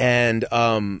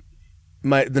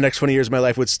next 20 years of my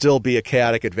life would still be a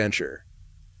chaotic adventure,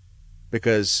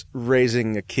 because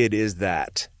raising a kid is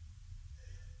that.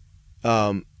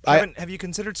 Kevin, have you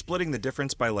considered splitting the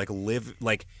difference by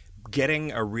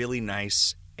getting a really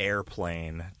nice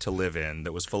airplane to live in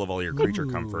that was full of all your creature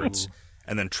comforts,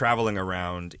 and then traveling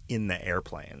around in the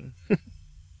airplane,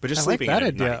 but just I like sleeping that in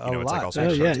it idea at night? a It's like lot. also Oh,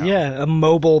 a yeah, hotel. yeah, a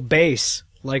mobile base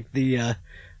like the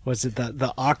was it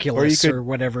the Oculus could or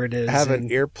whatever it is. Have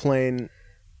an airplane,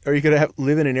 or you could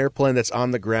live in an airplane that's on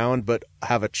the ground but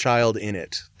have a child in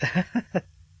it.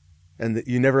 And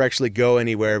you never actually go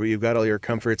anywhere, but you've got all your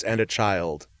comforts and a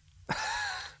child.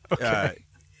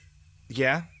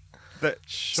 Yeah. So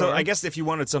Sure. I guess if you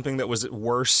wanted something that was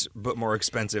worse but more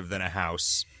expensive than a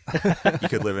house, you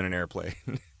could live in an airplane.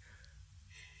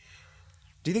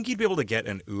 Do you think you'd be able to get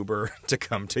an Uber to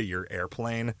come to your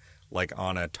airplane, like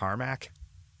on a tarmac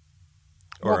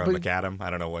or Well, a but- macadam? I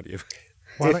don't know what you.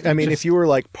 Why don't you If just- you were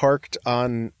like parked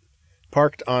on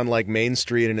like Main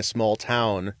Street in a small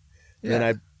town,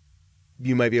 then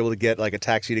you might be able to get like a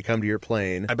taxi to come to your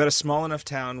plane. I bet a small enough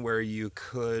town where you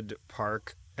could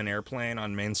park an airplane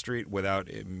on Main Street without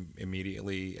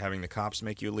immediately having the cops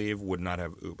make you leave would not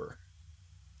have Uber.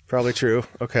 Probably true.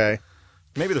 Okay.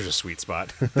 Maybe there's a sweet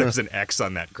spot. There's an X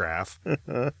on that graph.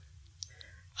 I'm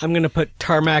going to put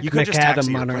Tarmac You could just taxi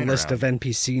Macadam your on our plane list around. of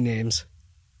NPC names.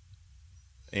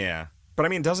 Yeah. But I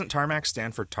mean, doesn't tarmac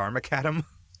stand for tar macadam?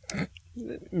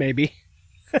 Maybe.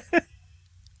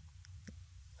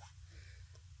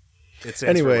 It stands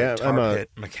Anyway, for like I'm tar a- pit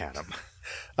macadam.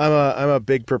 I'm a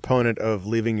big proponent of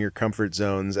leaving your comfort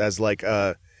zones as like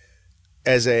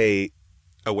as a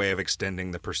way of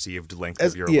extending the perceived length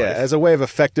of your life. as a way of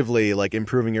effectively like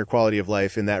improving your quality of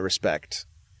life in that respect.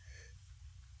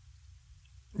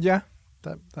 Yeah,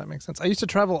 that makes sense. I used to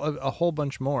travel a whole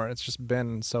bunch more. It's just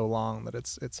been so long that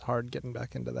it's hard getting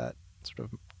back into that sort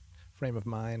of frame of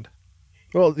mind.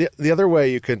 Well, the other way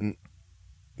you can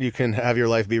have your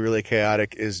life be really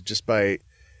chaotic is just by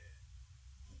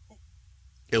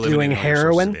Eliminating Doing all your sources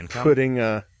of heroin? income. putting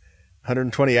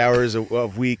 120 hours a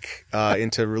week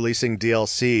into releasing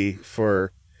DLC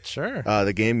for Sure.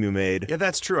 the game you made. Yeah,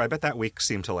 that's true. I bet that week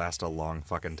seemed to last a long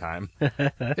fucking time.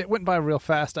 It went by real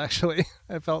fast, actually.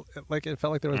 It felt like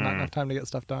there was not enough time to get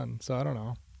stuff done. So I don't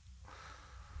know.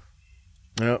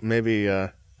 Well, maybe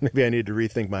I need to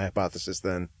rethink my hypothesis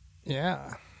then.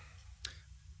 Yeah.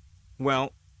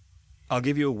 Well, I'll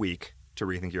give you a week to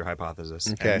rethink your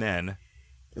hypothesis. Okay. And then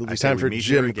It'll I be say time we for meet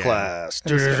here gym again. class.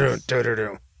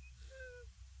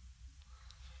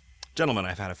 Gentlemen,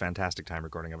 I've had a fantastic time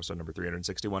recording episode number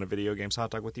 361 of Video Games Hot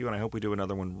Dog with you, and I hope we do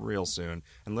another one real soon.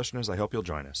 And listeners, I hope you'll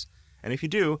join us. And if you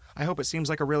do, I hope it seems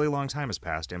like a really long time has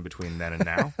passed in between then and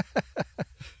now.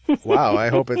 Wow, I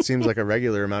hope it seems like a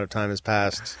regular amount of time has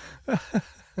passed.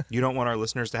 You don't want our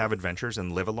listeners to have adventures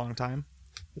and live a long time?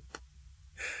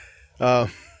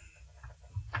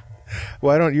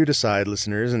 Why don't you decide,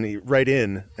 listeners, and write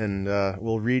in, and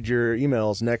we'll read your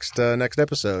emails next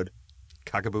episode.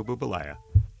 Cockaboo-boo-balaya.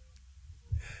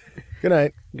 Good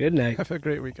night. Good night. Have a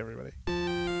great week, everybody.